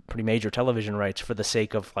pretty major television rights for the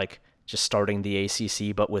sake of like just starting the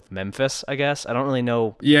ACC, but with Memphis, I guess. I don't really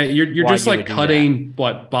know. Yeah, you're just like cutting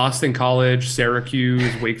Boston College,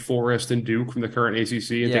 Syracuse, Wake Forest, and Duke from the current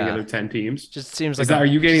ACC and taking other 10 teams. Just seems like are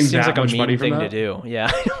you getting that much money from thing that? To do? Yeah,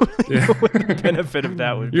 I don't really know what the benefit of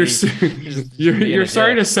that would be. You're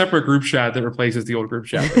starting a separate group chat that replaces the old group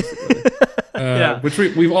chat, basically. Which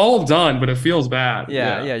we've all done, but it feels bad.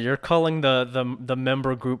 Yeah. You're culling the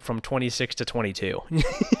member group from 26 to 22.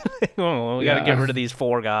 We got to get rid of these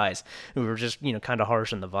 4 guys who were just kind of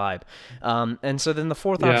harsh in the vibe. And so then the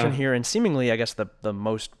fourth option here, and seemingly I guess the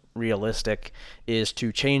most realistic, is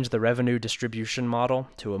to change the revenue distribution model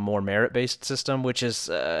to a more merit-based system, which is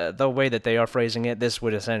the way that they are phrasing it. This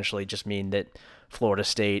would essentially just mean that Florida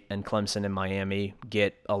State and Clemson and Miami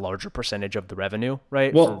get a larger percentage of the revenue,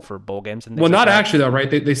 right? For bowl games and things not like actually though,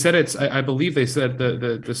 right? They said it's. I believe they said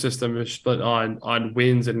the system is split on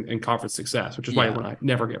wins and conference success, which is why I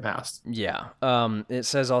never get past. Yeah. It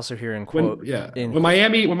says also here in quote. When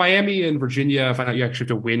Miami and Virginia find out you actually have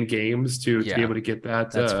to win games to be able to get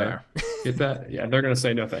that. That's fair. Get that? Yeah, they're gonna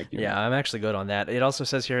say no, thank you. Yeah, I'm actually good on that. It also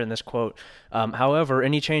says here in this quote, however,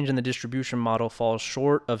 any change in the distribution model falls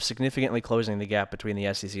short of significantly closing the gap between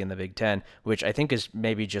the SEC and the Big Ten, which I think is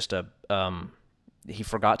maybe just he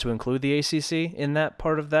forgot to include the ACC in that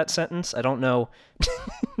part of that sentence. I don't know.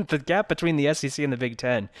 The gap between the SEC and the Big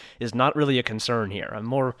Ten is not really a concern here. I'm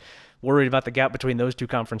more worried about the gap between those two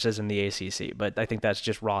conferences and the ACC, but I think that's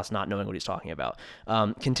just Ross not knowing what he's talking about.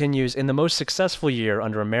 Continues, in the most successful year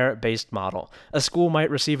under a merit-based model, a school might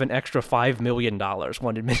receive an extra $5 million,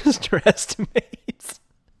 one administrator estimates.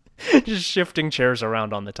 Just shifting chairs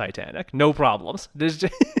around on the Titanic. No problems.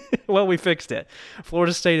 Well, we fixed it.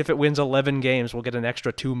 Florida State, if it wins 11 games, will get an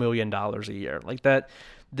extra $2 million a year. Like that,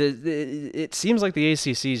 it seems like the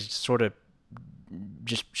ACC's sort of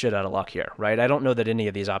just shit out of luck here, right? I don't know that any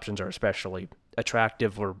of these options are especially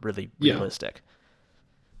attractive or really realistic.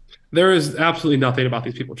 There is absolutely nothing about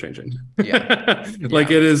these people changing. Yeah.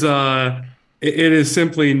 Like it is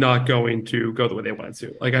simply not going to go the way they want it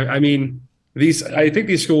to. Like, I mean, I think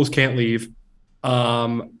these schools can't leave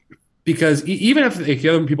because even if the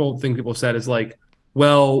other people said is like,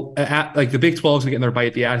 well, like the Big 12 is going to get in their bite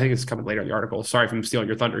at the apple. I think it's coming later in the article. Sorry if I'm stealing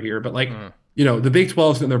your thunder here, but like, the Big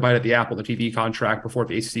 12 is getting their bite at the apple, the TV contract before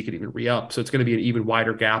the ACC could even re-up. So it's going to be an even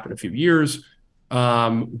wider gap in a few years.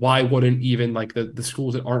 Why wouldn't even like the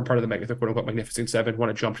schools that aren't part of the quote unquote Magnificent Seven want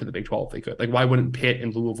to jump to the Big 12 if they could? Like, why wouldn't Pitt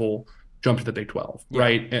and Louisville jump to the Big 12,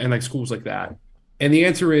 right? And like schools like that. And the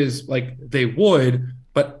answer is like they would,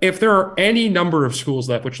 but if there are any number of schools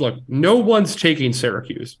left, which look, no one's taking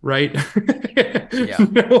Syracuse, right?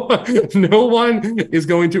 No one is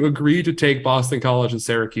going to agree to take Boston College and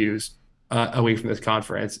Syracuse away from this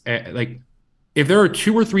conference. And, like, if there are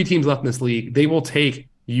 2 or 3 teams left in this league, they will take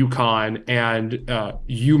UConn and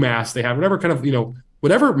UMass. They have whatever kind of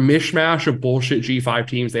whatever mishmash of bullshit G5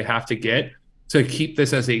 teams they have to get to keep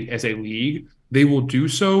this as a league. They will do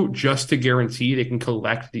so just to guarantee they can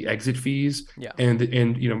collect the exit fees and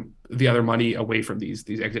the other money away from these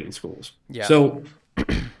exiting schools. Yeah. So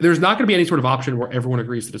there's not going to be any sort of option where everyone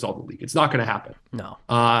agrees to dissolve the league. It's not going to happen. No.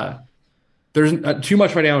 There's too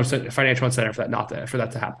much financial incentive for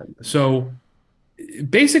that to happen. So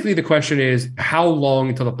basically the question is how long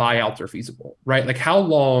until the buyouts are feasible, right? Like how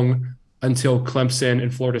long until Clemson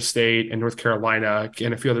and Florida State and North Carolina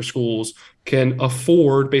and a few other schools can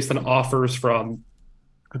afford, based on offers from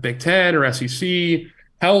the Big Ten or SEC,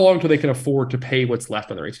 how long until they can afford to pay what's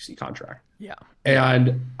left on their ACC contract? Yeah.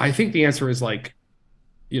 And I think the answer is 8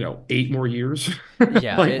 more years.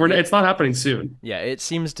 Yeah. It's not happening soon. Yeah. It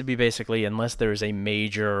seems to be basically, unless there's a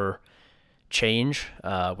major change,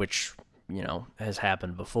 which, has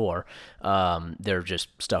happened before, they're just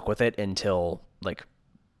stuck with it until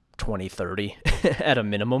 2030 at a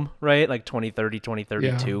minimum, right? Like 2030,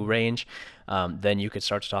 2032 Yeah. range. Then you could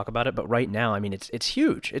start to talk about it. But right now, I mean, it's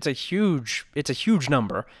huge. It's a huge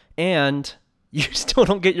number, and you still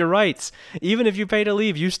don't get your rights. Even if you pay to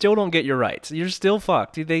leave, you still don't get your rights. You're still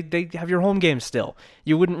fucked. They have your home games still.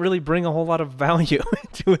 You wouldn't really bring a whole lot of value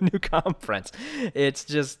to a new conference. It's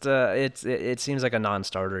just it seems like a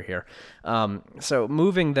non-starter here. So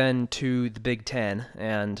moving then to the Big Ten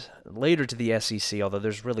and later to the SEC, although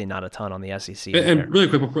there's really not a ton on the SEC in here. And really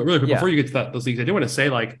quick, Yeah, before you get to those leagues, I do want to say,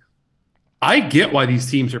 like, I get why these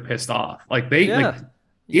teams are pissed off. Like yeah,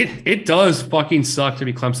 it does fucking suck to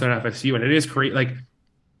be Clemson and FSU, and it is great. Like,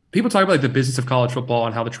 people talk about like the business of college football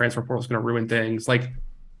and how the transfer portal is going to ruin things. Like,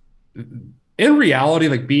 in reality,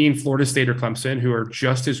 like being Florida State or Clemson, who are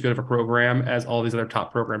just as good of a program as all these other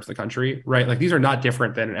top programs in the country, right? Like, these are not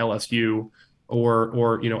different than an LSU or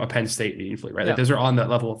a Penn State meaningfully, right? Like, yeah, those are on that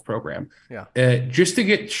level of program. yeah, Just to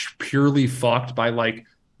get purely fucked by like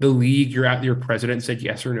the league your president said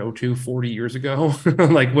yes or no to 40 years ago,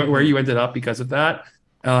 like where you ended up because of that.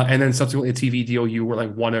 And then subsequently a TV deal you were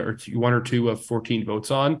like one or two of 14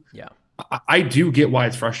 votes on. yeah, I do get why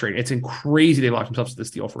it's frustrating. It's crazy they locked themselves to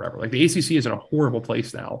this deal forever. Like, the ACC is in a horrible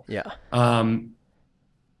place now. yeah.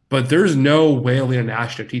 But there's no way Alina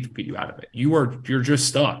Nash to teeth to get you out of it. You're just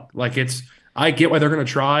stuck. Like, I get why they're going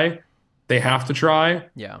to try. They have to try.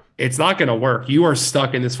 Yeah. It's not going to work. You are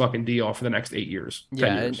stuck in this fucking deal for the next 8 years. 10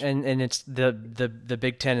 Yeah, years. and it's the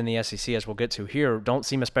Big Ten and the SEC, as we'll get to here, don't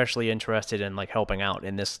seem especially interested in like helping out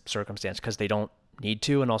in this circumstance because they don't need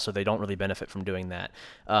to, and also they don't really benefit from doing that.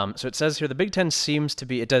 So it says here the Big Ten seems to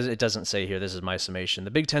be. It doesn't say here. This is my summation.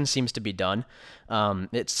 The Big Ten seems to be done.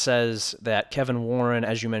 It says that Kevin Warren,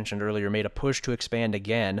 as you mentioned earlier, made a push to expand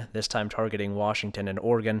again. This time targeting Washington and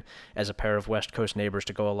Oregon as a pair of West Coast neighbors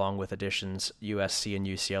to go along with additions USC and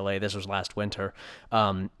UCLA. This was last winter,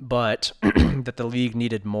 but that the league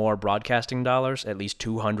needed more broadcasting dollars, at least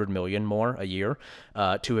 $200 million more a year,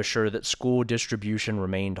 to assure that school distribution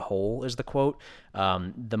remained whole. Is the quote.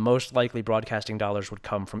 The most likely broadcasting dollars would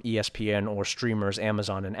come from ESPN or streamers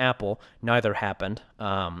Amazon and Apple. Neither happened.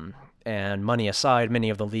 And money aside, many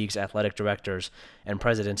of the league's athletic directors and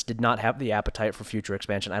presidents did not have the appetite for future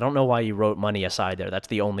expansion. I don't know why you wrote money aside there. That's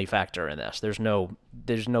the only factor in this. There's no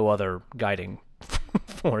other guiding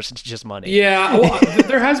force. It's just money. Yeah, well,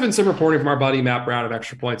 there has been some reporting from our buddy Matt Brown of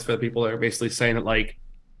Extra Points for the people that are basically saying that, like,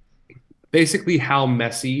 basically how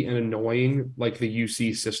messy and annoying like the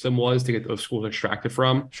UC system was to get those schools extracted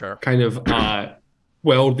from. Sure. Kind of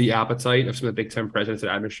quelled the appetite of some of the Big Ten presidents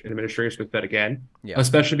and administrators with that again. Yeah.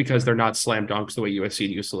 Especially because they're not slam dunks the way USC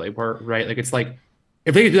and UCLA were, right? Like, it's like,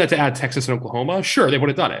 if they could do that to add Texas and Oklahoma, sure, they would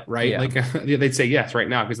have done it, right? Yeah. Like, they'd say yes right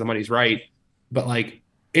now because the money's right. But like,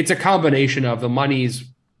 it's a combination of the money's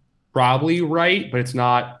probably right, but it's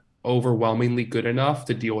not overwhelmingly good enough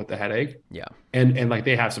to deal with the headache. Yeah. And like,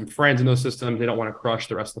 they have some friends in those systems. They don't want to crush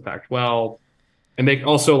the rest of the Pac-12. And they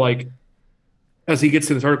also, like, as he gets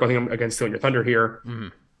to this article, I think I'm again stealing your thunder here.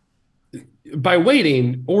 Mm-hmm. By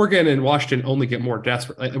waiting, Oregon and Washington only get more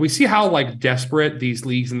desperate. Like, we see how like desperate these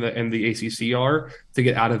leagues in the ACC are to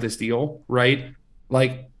get out of this deal, right?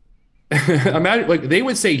 Like, imagine, like, they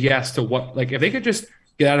would say yes to what, like, if they could just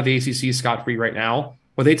get out of the ACC scot-free right now,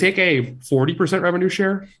 would they take a 40% revenue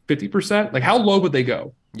share, 50%? Like, how low would they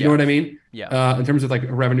go? You know what I mean? Yeah. In terms of like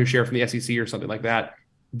a revenue share from the SEC or something like that.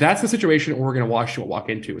 That's the situation Oregon and Washington will walk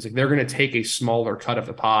into. It's like they're going to take a smaller cut of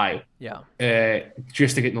the pie,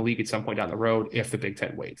 just to get in the league at some point down the road if the Big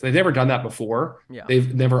Ten waits. They've never done that before. Yeah.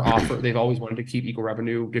 They've never offered. They've always wanted to keep equal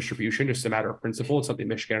revenue distribution, just a matter of principle. It's something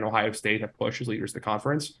Michigan and Ohio State have pushed as leaders of the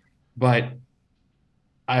conference. But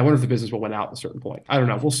I wonder if the business will win out at a certain point. I don't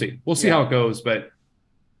know. We'll see. We'll see how it goes. But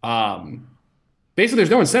basically, there's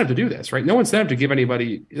no incentive to do this, right? No incentive to give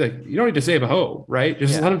anybody, like, you don't need to save a hoe, right?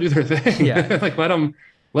 Just let them do their thing. Yeah. Like, let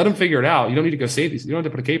them figure it out. You don't need to go save these. You don't have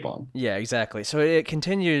to put a cape on. Yeah, exactly. So it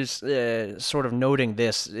continues sort of noting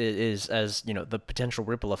this is as, the potential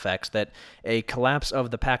ripple effects that a collapse of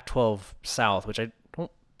the Pac-12 South, which I don't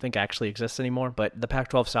think actually exists anymore, but the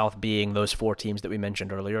Pac-12 South being those four teams that we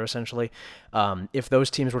mentioned earlier, essentially, if those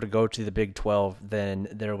teams were to go to the Big 12, then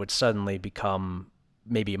there would suddenly become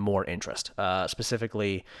maybe more interest.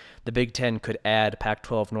 Specifically, the Big Ten could add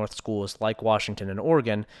Pac-12 North schools like Washington and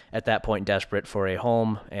Oregon, at that point desperate for a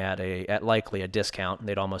home at likely a discount.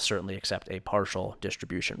 They'd almost certainly accept a partial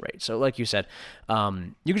distribution rate. So like you said,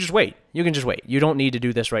 you can just wait. You don't need to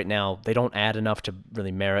do this right now. They don't add enough to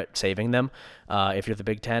really merit saving them if you're the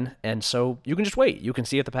Big Ten. And so you can just wait. You can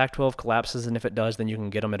see if the Pac-12 collapses, and if it does, then you can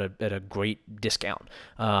get them at a great discount.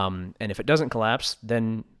 And if it doesn't collapse,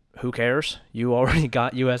 then who cares? You already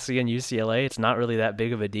got USC and UCLA. It's not really that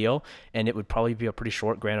big of a deal, and it would probably be a pretty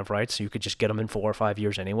short grant of rights, so you could just get them in 4 or 5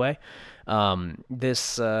 years anyway. I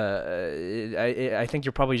think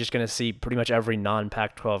you're probably just going to see pretty much every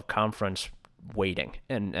non-Pac-12 conference waiting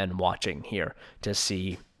and watching here to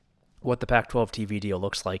see what the Pac-12 TV deal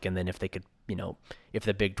looks like, and then if they could, if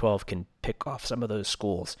the Big 12 can pick off some of those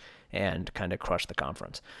schools and kind of crush the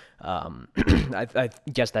conference. I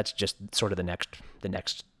guess that's just sort of the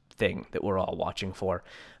next thing that we're all watching for.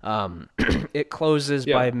 It closes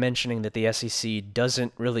by mentioning that the SEC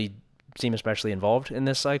doesn't really seem especially involved in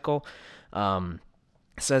this cycle.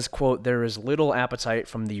 Says, quote, there is little appetite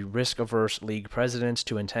from the risk-averse league presidents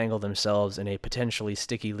to entangle themselves in a potentially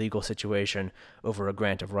sticky legal situation over a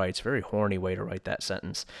grant of rights. Very horny way to write that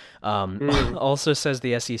sentence. Also says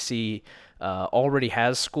the SEC already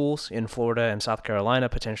has schools in Florida and South Carolina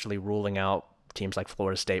potentially ruling out teams like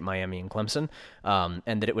Florida State, Miami, and Clemson,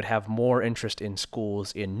 and that it would have more interest in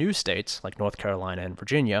schools in new states like North Carolina and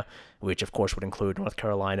Virginia, which of course would include North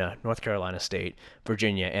Carolina State,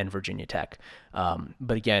 Virginia, and Virginia Tech.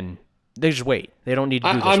 But again, they just wait. They don't need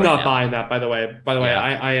to do this I'm right not now. buying that, by the way.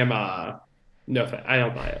 I am no, I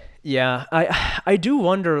don't buy it. Yeah, I do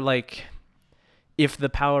wonder, like, if the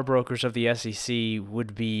power brokers of the SEC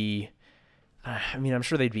would be, I'm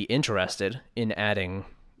sure they'd be interested in adding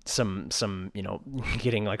some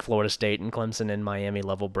getting like Florida State and Clemson and Miami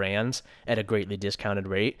level brands at a greatly discounted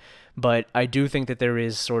rate. But I do think that there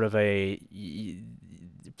is sort of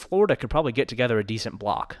Florida could probably get together a decent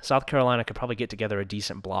block. South Carolina could probably get together a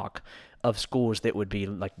decent block of schools that would be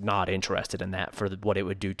like not interested in that for what it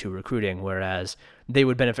would do to recruiting, whereas they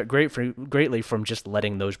would benefit greatly from just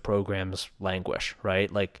letting those programs languish,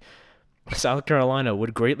 right? Like, South Carolina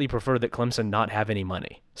would greatly prefer that Clemson not have any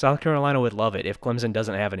money. South Carolina would love it if Clemson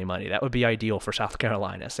doesn't have any money. That would be ideal for South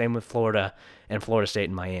Carolina. Same with Florida and Florida State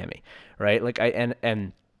and Miami, right? Like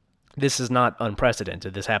and this is not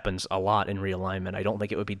unprecedented. This happens a lot in realignment. I don't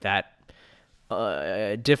think it would be that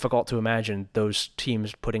difficult to imagine those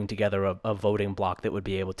teams putting together a voting block that would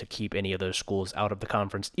be able to keep any of those schools out of the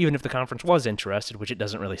conference, even if the conference was interested, which it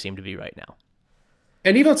doesn't really seem to be right now.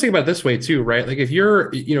 And even let's think about it this way too, right? Like if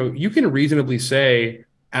you're, you can reasonably say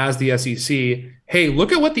as the SEC, hey,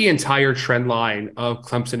 look at what the entire trend line of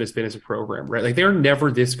Clemson has been as a program, right? Like they're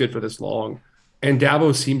never this good for this long. And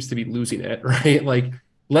Dabo seems to be losing it, right? Like,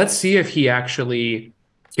 let's see if he actually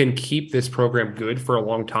can keep this program good for a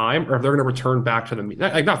long time, or if they're going to return back to the mean,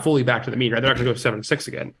 like not fully back to the mean, right? They're not going to go 7-6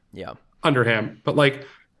 again. Yeah. Under him. But like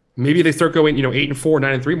maybe they start going, 8-4,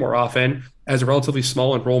 9-3 more often as a relatively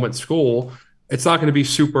small enrollment school. It's not going to be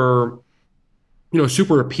super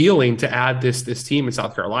appealing to add this team in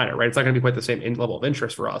South Carolina, right? It's not going to be quite the same level of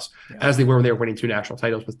interest for us as they were when they were winning 2 national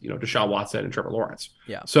titles with, Deshaun Watson and Trevor Lawrence.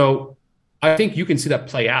 Yeah. So I think you can see that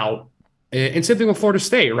play out. And same thing with Florida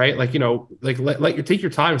State, right? Like, let you take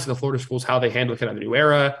your time to see the Florida schools, how they handle kind of the new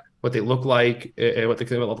era, what they look like, and what the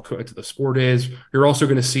level of the sport is. You're also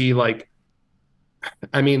going to see like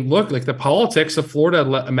the politics of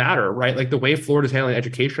Florida matter, right? Like the way Florida's handling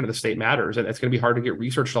education in the state matters. And it's going to be hard to get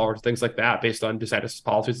research dollars, things like that based on DeSantis'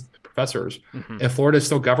 policies, professors. Mm-hmm. If Florida is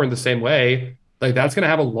still governed the same way, like that's going to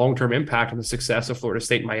have a long-term impact on the success of Florida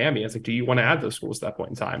State and Miami. It's like, do you want to add those schools at that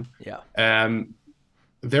point in time? Yeah.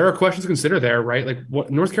 There are questions to consider there, right? Like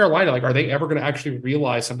what North Carolina, like, are they ever going to actually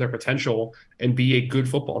realize some of their potential and be a good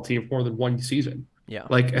football team for more than one season? Yeah.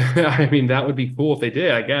 Like, that would be cool if they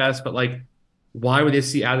did, I guess. But like, why would they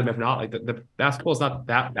see Adam if not? Like the basketball is not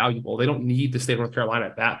that valuable. They don't need the state of North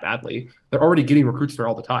Carolina that badly. They're already getting recruits there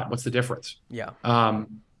all the time. What's the difference? Yeah.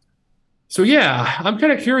 So yeah, I'm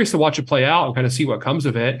kind of curious to watch it play out and kind of see what comes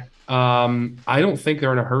of it. I don't think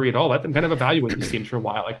they're in a hurry at all. Let them kind of evaluate these teams for a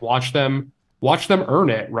while. Like watch them earn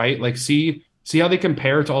it, right? Like see how they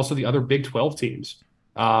compare to also the other Big 12 teams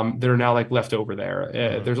that are now like left over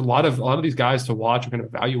there. There's a lot of these guys to watch and kind of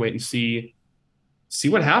evaluate and see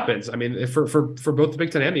what happens. I mean, for both the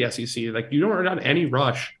Big Ten and the SEC, like you don't run any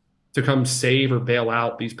rush to come save or bail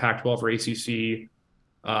out these Pac-12 or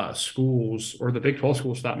ACC schools or the Big 12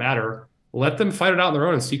 schools for that matter. Let them fight it out on their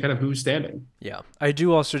own and see kind of who's standing. Yeah, I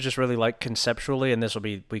do also just really like conceptually, and this will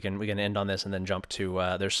be we can end on this and then jump to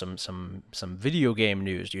there's some video game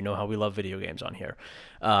news. You know how we love video games on here.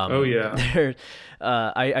 Oh yeah.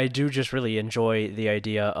 I do just really enjoy the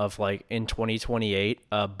idea of like in 2028,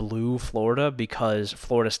 blue Florida because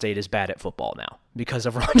Florida State is bad at football now because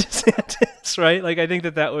of Ron DeSantis, right? Like I think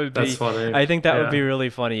that would be. That's funny. I think that would be really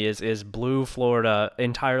funny. Is blue Florida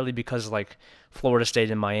entirely because like Florida State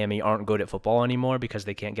and Miami aren't good at football anymore because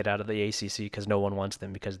they can't get out of the ACC because no one wants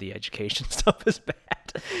them because the education stuff is bad.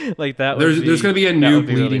 Like that would be There's going to be a that new would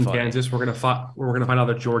be really bleeding funny. Kansas. We're gonna find out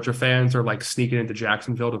that Georgia fans are like sneaking into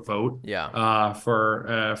Jacksonville to vote. Yeah.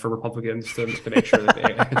 For Republicans to make sure that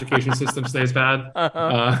the education system stays bad.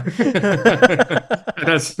 Uh-huh.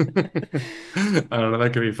 That's I don't know.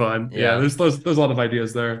 That could be fun. Yeah, Yeah. there's a lot of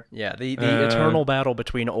ideas there. Yeah, the Uh, eternal battle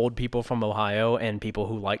between old people from Ohio and people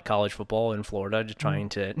who like college football in Florida, just trying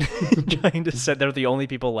to trying to say they're the only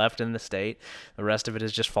people left in the state. The rest of it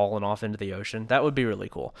is just falling off into the ocean. That would be really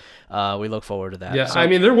cool. We look forward to that. Yeah, So, I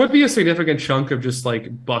mean, there would be a significant chunk of just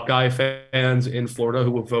like Buckeye fans in Florida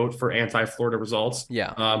who will vote for anti-Florida results.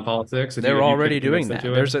 yeah, Politics. If they're you already could convince doing them that.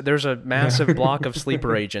 to There's it. there's a massive block of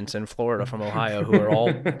sleeper agents in Florida from Ohio who are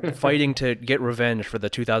all fighting to get revenge for the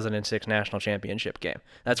 2006 national championship game.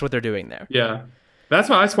 That's what they're doing there. Yeah, that's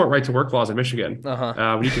why I support right to work laws in Michigan.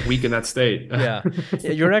 Uh-huh. We could weaken that state. Yeah.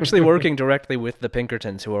 Yeah, you're actually working directly with the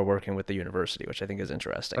Pinkertons who are working with the university, which I think is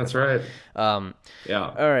interesting. That's right. Yeah.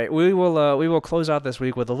 Yeah. All right, we will close out this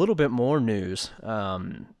week with a little bit more news.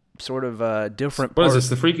 Sort of different. What is this?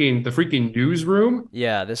 The freaking newsroom?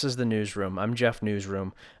 Yeah, this is the newsroom. I'm Jeff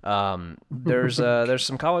Newsroom. There's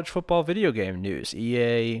some college football video game news.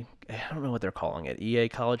 EA, I don't know what they're calling it. EA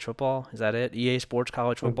College Football, is that it? EA Sports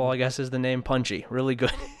College Football, I guess is the name. Punchy, really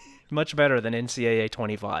good. Much better than NCAA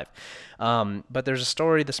 25. But there's a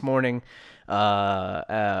story this morning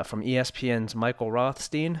from ESPN's Michael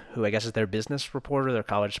Rothstein, who I guess is their business reporter, their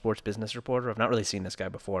college sports business reporter. I've not really seen this guy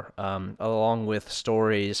before. Along with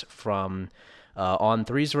stories from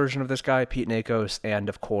On3's version of this guy, Pete Nakos, and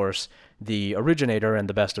of course the originator and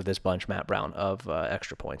the best of this bunch, Matt Brown of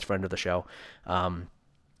Extra Points, friend of the show.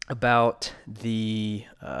 About the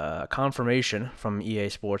confirmation from EA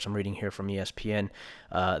Sports, I'm reading here from ESPN,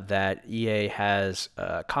 that EA has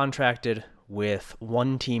contracted with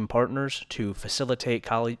one-team partners to facilitate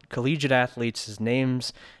collegiate athletes'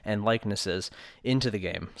 names and likenesses into the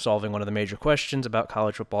game, solving one of the major questions about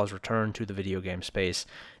college football's return to the video game space.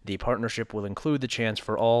 The partnership will include the chance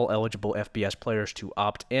for all eligible FBS players to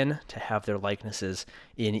opt in to have their likenesses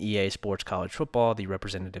in EA Sports College Football, the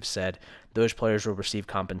representative said. Those players will receive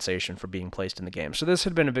compensation for being placed in the game. So this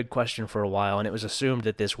had been a big question for a while, and it was assumed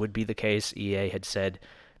that this would be the case. EA had said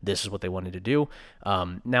this is what they wanted to do.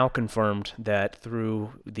 Now confirmed that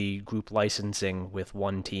through the group licensing with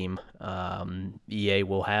one team, EA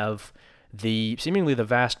will have seemingly the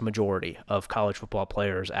vast majority of college football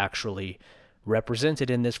players actually represented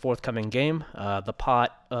in this forthcoming game. The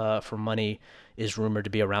pot for money is rumored to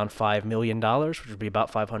be around $5 million, which would be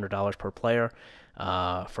about $500 per player.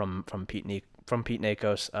 From Pete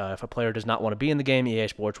Nakos. If a player does not want to be in the game, EA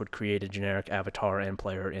Sports would create a generic avatar and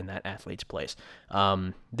player in that athlete's place.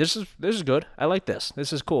 This is good. I like this.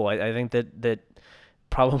 This is cool. I think that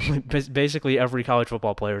probably basically every college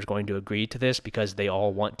football player is going to agree to this because they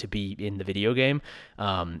all want to be in the video game.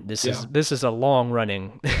 This is a long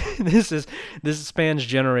running. this spans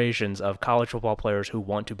generations of college football players who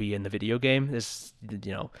want to be in the video game.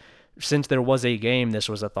 Since there was a game, this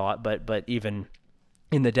was a thought, but even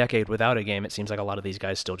in the decade without a game, it seems like a lot of these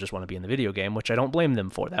guys still just want to be in the video game, which I don't blame them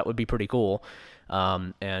for. That would be pretty cool,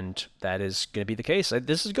 and that is going to be the case.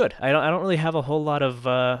 This is good. I don't really have a whole lot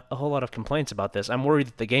of complaints about this. I'm worried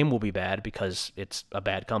that the game will be bad because it's a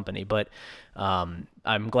bad company, but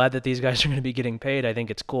I'm glad that these guys are going to be getting paid. I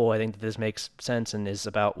think it's cool. I think that this makes sense and is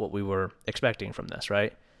about what we were expecting from this,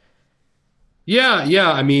 right?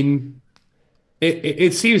 Yeah. I mean,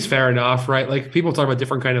 it seems fair enough, right? Like people talk about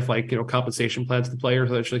different kind of compensation plans to players,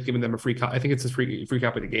 so it's like giving them a free. I think it's a free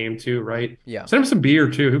copy of the game too, right? Yeah. Send them some beer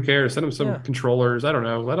too. Who cares? Send them some controllers. I don't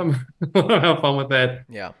know. Let them have fun with that.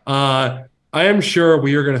 Yeah. I am sure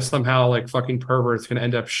we are gonna somehow like fucking perverts gonna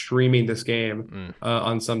end up streaming this game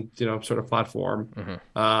on some sort of platform.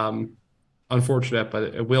 Mm-hmm. Unfortunate, but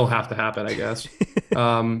it will have to happen, I guess.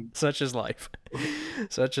 Such is life.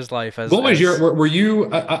 Such is life. What was were you,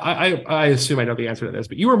 I assume I know the answer to this,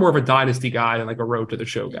 but you were more of a dynasty guy than like a road to the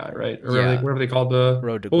show guy, right? Or whatever they called the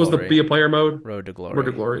Road to Glory. What was the be a player mode? Road to Glory. Road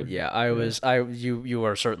to Glory. Yeah, you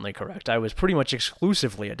are certainly correct. I was pretty much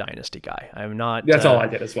exclusively a dynasty guy. I'm not. That's all I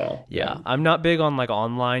did as well. Yeah, I'm not big on like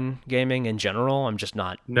online gaming in general. I'm just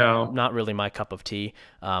not really my cup of tea.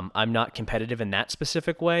 I'm not competitive in that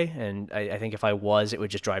specific way, and I think if I was, it would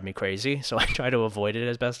just drive me crazy. So I try to avoid it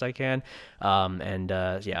as best I can. I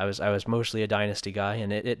was mostly a dynasty guy,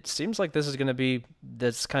 and it seems like this is going to be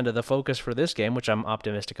that's kind of the focus for this game, which I'm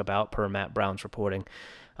optimistic about per Matt Brown's reporting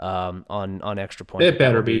on Extra Point. It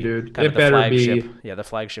better be, dude. It better be. Yeah, the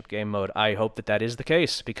flagship game mode. I hope that is the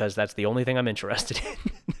case because that's the only thing I'm interested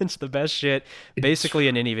in. It's the best shit, basically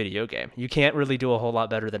in any video game. You can't really do a whole lot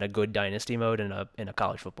better than a good dynasty mode in a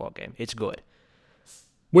college football game. It's good.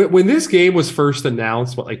 When this game was first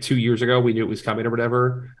announced, what, like 2 years ago, we knew it was coming or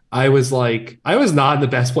whatever. I was like, I was not in the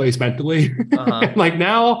best place mentally. Uh-huh. Like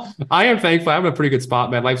now, I am thankful. I'm in a pretty good spot,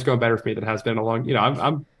 man. Life's going better for me than it has been in a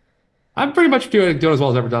long. I'm pretty much doing as well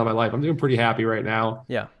as I've ever done in my life. I'm doing pretty happy right now.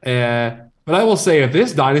 Yeah. But I will say, if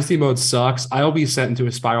this dynasty mode sucks, I'll be sent into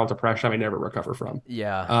a spiral of depression I may never recover from.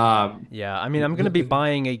 Yeah. Um, Yeah. I mean, I'm going to be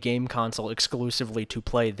buying a game console exclusively to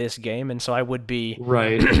play this game, and so I would be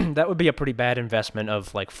right. that would be a pretty bad investment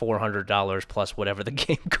of like $400 plus whatever the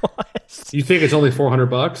game costs. You think it's only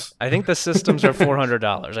 $400? I think the systems are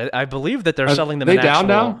 $400. I believe that they're selling them they in down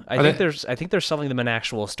actual. now? I think they're selling them in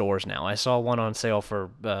actual stores now. I saw one on sale for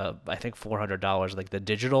I think $400, like the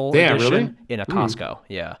digital Damn, edition really? in a Costco.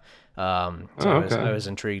 Yeah. So okay. I was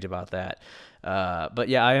intrigued about that. But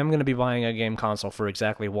yeah, I am going to be buying a game console for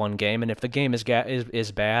exactly one game, and if the game is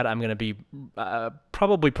bad, I'm going to be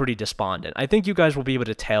probably pretty despondent. I think you guys will be able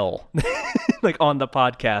to tell, like on the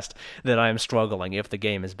podcast, that I am struggling if the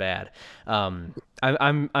game is bad.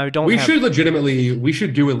 I don't. We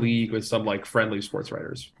should do a league with some like friendly sports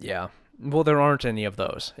writers. Yeah. Well, there aren't any of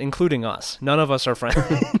those, including us. None of us are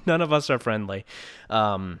None of us are friendly.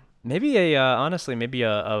 Maybe honestly, maybe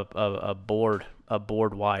a board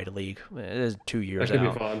wide league. It is 2 years That could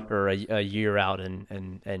out be fun. or a year out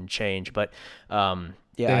and change. But yeah,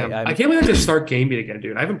 Damn. I can't believe I just start gaming again,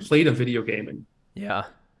 dude. I haven't played a video game in yeah,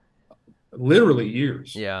 literally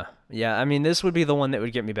years. yeah. I mean, this would be the one that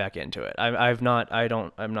would get me back into it. I'm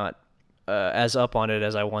not as up on it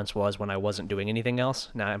as I once was when I wasn't doing anything else.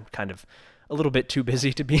 Now I'm kind of a little bit too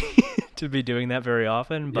busy to be to be doing that very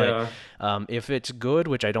often. But if it's good,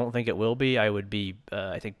 which I don't think it will be, I would be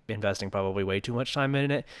I think investing probably way too much time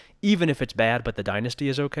in it. Even if it's bad, but the dynasty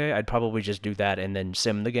is okay, I'd probably just do that and then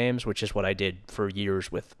sim the games, which is what I did for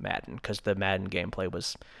years with Madden, because the Madden gameplay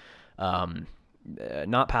was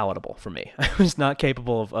not palatable for me. I was not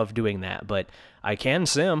capable of doing that, but I can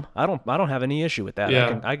sim. I don't have any issue with that.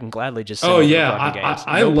 Yeah. I can gladly just sim Oh the yeah, fucking games.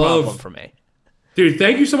 I No love problem for me. Dude,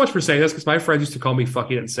 thank you so much for saying this because my friends used to call me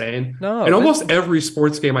fucking insane. No, and almost every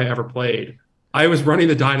sports game I ever played, I was running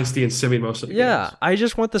the dynasty and simming most of the games. I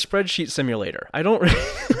just want the spreadsheet simulator. I don't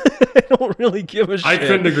I don't really give a shit. I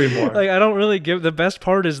couldn't agree more. Like, I don't really give. The best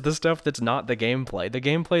part is the stuff that's not the gameplay. The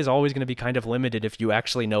gameplay is always going to be kind of limited if you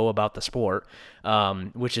actually know about the sport,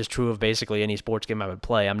 which is true of basically any sports game I would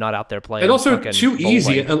play. I'm not out there playing. And also fucking too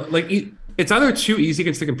easy. bowling. It's either too easy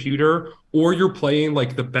against the computer or you're playing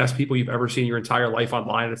like the best people you've ever seen your entire life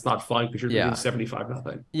online. And it's not fun because you're losing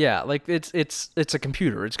 75-0. Yeah, like it's a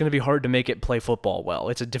computer. It's going to be hard to make it play football well.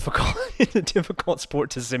 It's a difficult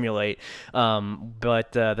sport to simulate.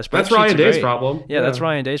 But the spreadsheets That's Ryan are Day's great. problem. Yeah, that's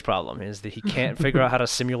Ryan Day's problem, is that he can't figure out how to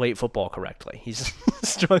simulate football correctly. He's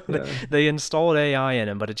struggling. Yeah. They installed AI in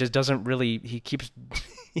him, but it just doesn't really. He keeps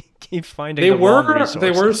finding the wrong resources.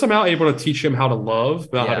 They were somehow able to teach him how to love,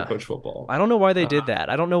 not how to coach football. I don't know why they did that.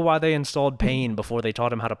 I don't know why they installed Payne before they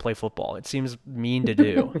taught him how to play football. It seems mean to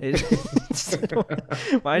do.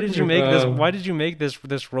 Why did you make this? Why did you make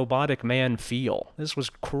this robotic man feel? This was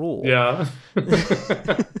cruel. Yeah.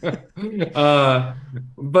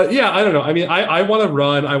 But yeah, I don't know. I mean, I want to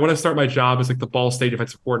run. I want to start my job as like the Ball State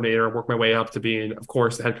defensive coordinator, work my way up to being, of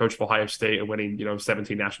course, the head coach of Ohio State and winning,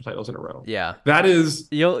 17 national titles in a row. Yeah, that is.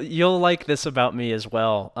 You'll like this about me as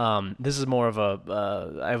well. This is more of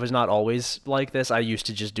a. I was not always like this. I used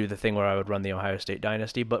to just do the thing where I would run the Ohio State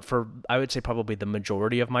dynasty, but for I would say probably the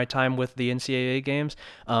majority of my time with the NCAA games,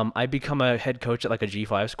 I become a head coach at like a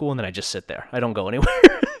G5 school, and then I just sit there. I don't go anywhere.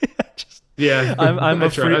 Yeah,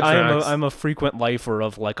 I'm a frequent lifer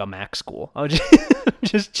of like a MAC school. I'm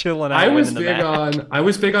just chilling out. I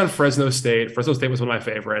was big on Fresno State. Fresno State was one of my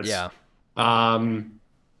favorites. Yeah.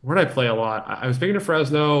 Where did I play a lot? I was big into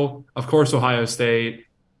Fresno, of course, Ohio State.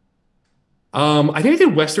 I think I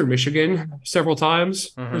did Western Michigan several times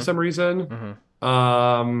for some reason.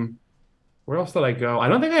 Mm-hmm. Where else did I go? I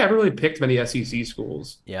don't think I ever really picked many SEC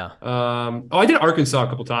schools. Yeah. I did Arkansas a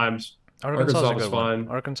couple times. Arkansas was fun.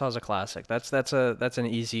 Arkansas is a classic. That's an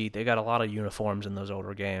easy. They got a lot of uniforms in those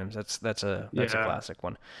older games. That's a classic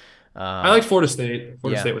one. I liked Florida State.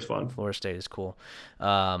 Florida State was fun. Florida State is cool.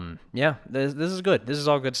 This is good. This is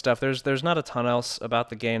all good stuff. There's not a ton else about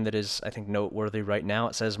the game that is, I think, noteworthy right now.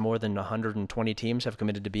 It says more than 120 teams have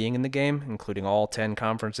committed to being in the game, including all 10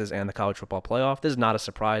 conferences and the college football playoff. This is not a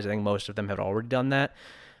surprise. I think most of them have already done that.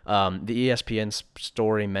 The ESPN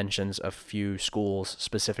story mentions a few schools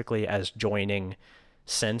specifically as joining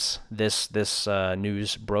since this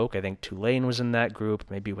news broke. I think Tulane was in that group,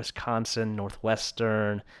 maybe Wisconsin,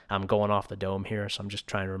 Northwestern. I'm going off the dome here, so I'm just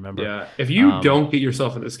trying to remember. Yeah. If you don't get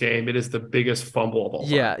yourself in this game, it is the biggest fumble of all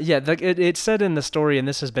time. Yeah. It said in the story, and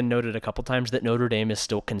this has been noted a couple times, that Notre Dame is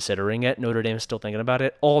still considering it. Notre Dame is still thinking about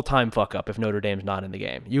it. All-time fuck up if Notre Dame's not in the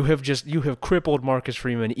game. You have crippled Marcus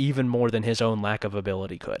Freeman even more than his own lack of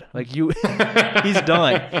ability could. Like he's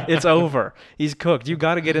done. It's over. He's cooked. You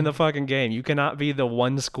got to get in the fucking game. You cannot be the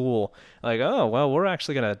one school like, oh well, we're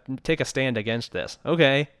actually gonna take a stand against this.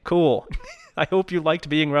 Okay, cool. I hope you liked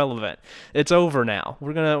being relevant. It's over now.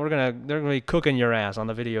 they're gonna be cooking your ass on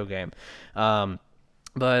the video game.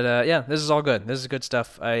 But yeah, this is all good. This is good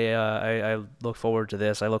stuff. I look forward to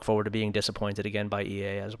this. I look forward to being disappointed again by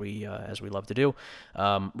EA as we love to do.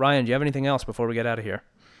 Ryan, do you have anything else before we get out of here?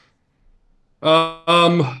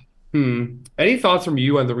 Any thoughts from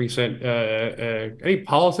you on the recent any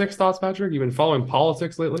politics thoughts, Patrick? You've been following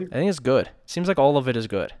politics lately? I think it's good. Seems like all of it is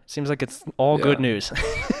good. Seems like it's all good news.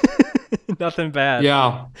 Nothing bad.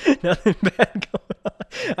 Yeah. Nothing bad going on.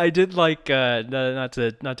 I did like not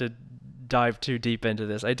to dive too deep into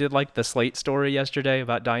this. I did like the Slate story yesterday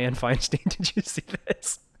about Dianne Feinstein. Did you see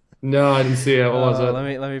this? No, I didn't see it. What was it?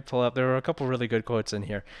 Let me pull up. There were a couple really good quotes in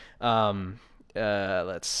here.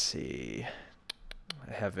 Let's see.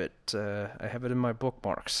 I have it in my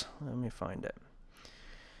bookmarks. Let me find it.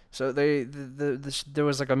 So there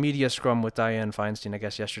was like a media scrum with Dianne Feinstein, I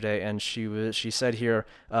guess, yesterday, and she said here,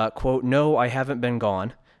 quote, "No, I haven't been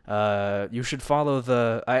gone. You should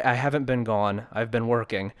follow I haven't been gone. I've been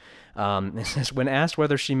working." It says, when asked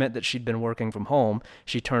whether she meant that she'd been working from home,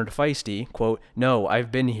 she turned feisty, quote, "No,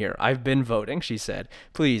 I've been here. I've been voting," she said.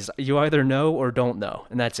 "Please, you either know or don't know."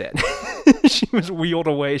 And that's it. She was wheeled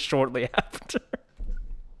away shortly after.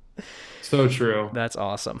 So true. That's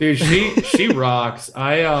awesome. Dude, she rocks.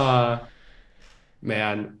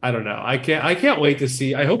 Man, I don't know. I can't wait to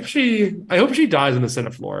see. I hope she dies on the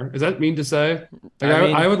Senate floor. Is that mean to say? Like,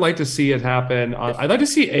 I would like to see it happen. I'd like to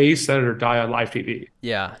see a senator die on live TV.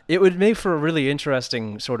 Yeah, it would make for a really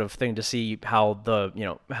interesting sort of thing to see how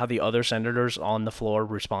the other senators on the floor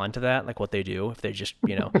respond to that, like what they do if they just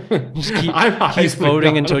keep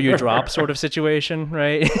voting until you drop sort of situation,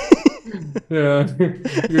 right? Yeah,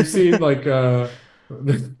 you're seeing like they're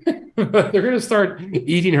gonna start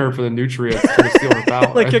eating her for the nutrients to steal her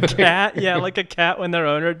power. Like a cat, yeah, like a cat when their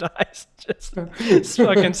owner dies, just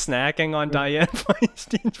fucking snacking on Dianne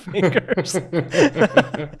Feinstein's fingers.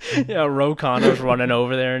 Yeah, Ro Connor's running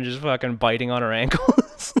over there and just fucking biting on her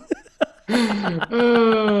ankles.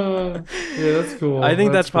 Yeah, that's cool. I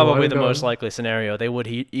think that's probably the most likely scenario. They would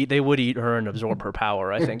eat her and absorb her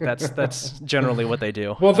power. I think that's generally what they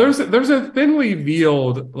do. Well, there's a thinly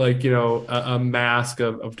veiled a mask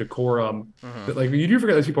of decorum that like you do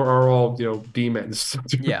forget those people are all demons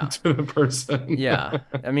to the person. Yeah,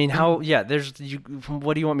 I mean what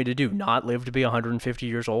do you want me to do? Not live to be 150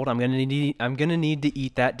 years old? I'm gonna need to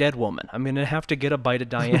eat that dead woman. I'm gonna have to get a bite of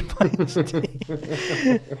Dianne Feinstein.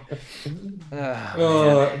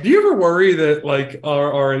 Do you ever worry that like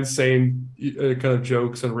our insane kind of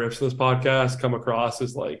jokes and riffs of this podcast come across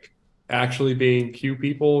as like actually being cute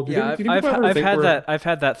people? I've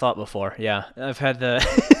had that thought before. Yeah, I've had the.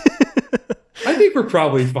 I think we're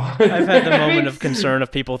probably fine. I've had the moment of concern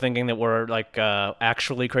of people thinking that we're like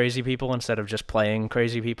actually crazy people instead of just playing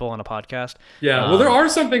crazy people on a podcast. Yeah, well, there are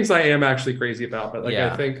some things I am actually crazy about, but like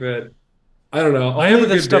I think that. I don't know. Only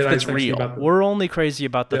the stuff that's real. We're only crazy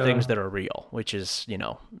about the things that are real, which is,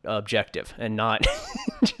 objective and not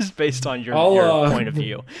just based on your point of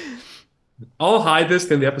view. I'll hide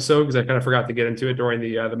this in the episode because I kind of forgot to get into it during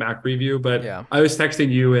the Mac review. But I was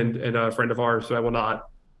texting you and a friend of ours, so I will not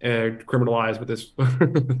criminalize with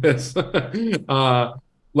this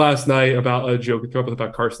last night about a joke we came up with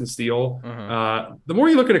about Carson Steele. The more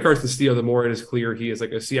you look at Carson Steele, the more it is clear he is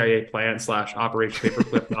like a CIA plant / Operation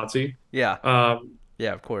Paperclip Nazi. Yeah.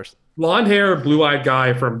 Yeah, of course. Blonde hair, blue-eyed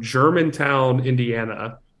guy from Germantown,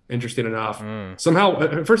 Indiana. Interesting enough.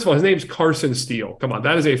 Somehow, first of all, his name's Carson Steele. Come on,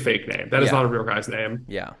 that is a fake name. That is not a real guy's name.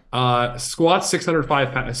 Yeah. Squatted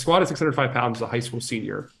 605 pounds as a high school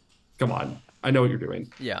senior. Come on. I know what you're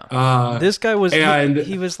doing. Yeah. This guy was,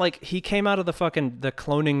 he was like, he came out of the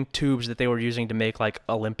cloning tubes that they were using to make like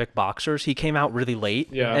Olympic boxers. He came out really late.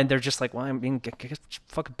 Yeah. And they're just like, well, I mean,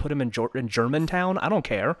 fucking put him in Germantown. I don't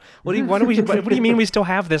care. What do you mean we still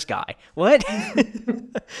have this guy? What?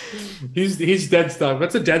 He's dead stock.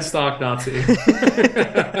 That's a dead stock Nazi.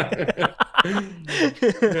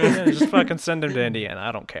 Yeah, just fucking send him to Indiana.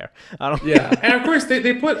 I don't care. I don't. Yeah, and of course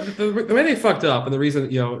they put the way they fucked up, and the reason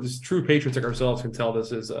just true patriots like ourselves can tell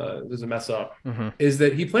this is a mess up, is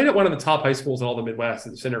that he played at one of the top high schools in all the Midwest,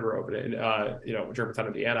 in Center Grove, in Germantown,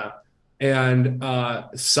 Indiana, and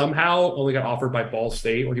somehow only got offered by Ball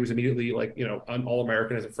State, where he was immediately like an All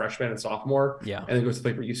American as a freshman and sophomore, Yeah. and then goes to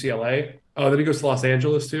play for UCLA. Oh, then he goes to Los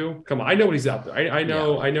Angeles too. Come on, I know what he's out there. I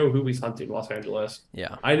know who he's hunting. Los Angeles.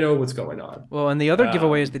 Yeah. I know what's going on. Well, and the other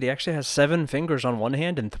giveaway is that he actually has 7 fingers on one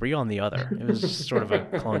hand and 3 on the other. It was sort of a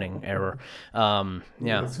cloning error.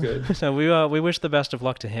 Yeah, that's good. So we wish the best of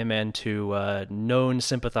luck to him and to known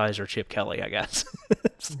sympathizer Chip Kelly, I guess.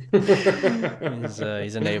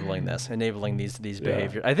 He's enabling these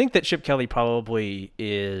behaviors. I think that Chip Kelly probably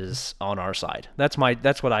is on our side. That's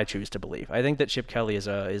what I choose to believe. I think that Chip Kelly is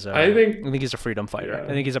I think he's a freedom fighter. Yeah.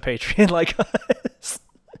 I think he's a patriot like us.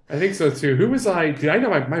 I think so too. Who was I? Dude, I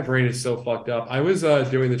know my brain is so fucked up. I was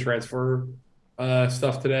doing the transfer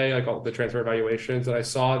stuff today, like all the transfer evaluations, and I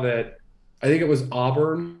saw that I think it was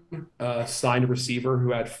Auburn signed a receiver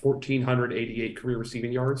who had 1,488 career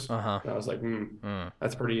receiving yards. And I was like,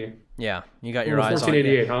 that's pretty. Yeah, you got your eyes on it.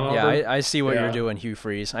 1,488, huh? Yeah, I see what you're doing, Hugh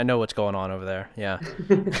Freeze. I know what's going on over there. Yeah.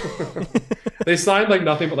 They signed like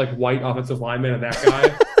nothing but like white offensive linemen and that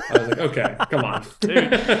guy. I was like, okay, come on. Dude,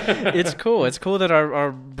 it's cool. It's cool that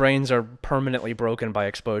our brains are permanently broken by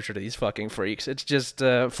exposure to these fucking freaks. It's just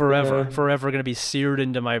forever going to be seared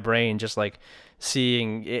into my brain, just like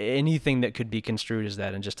seeing anything that could be construed as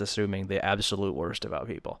that and just assuming the absolute worst about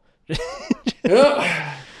people. Yep.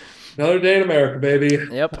 Another day in America, baby.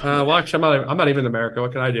 Yep. Watch, I'm not even in America.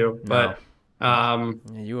 What can I do? No. But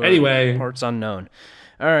you are anyway, parts unknown.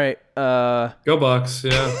 All right. Go Bucks.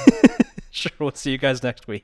 Yeah. Sure. We'll see you guys next week.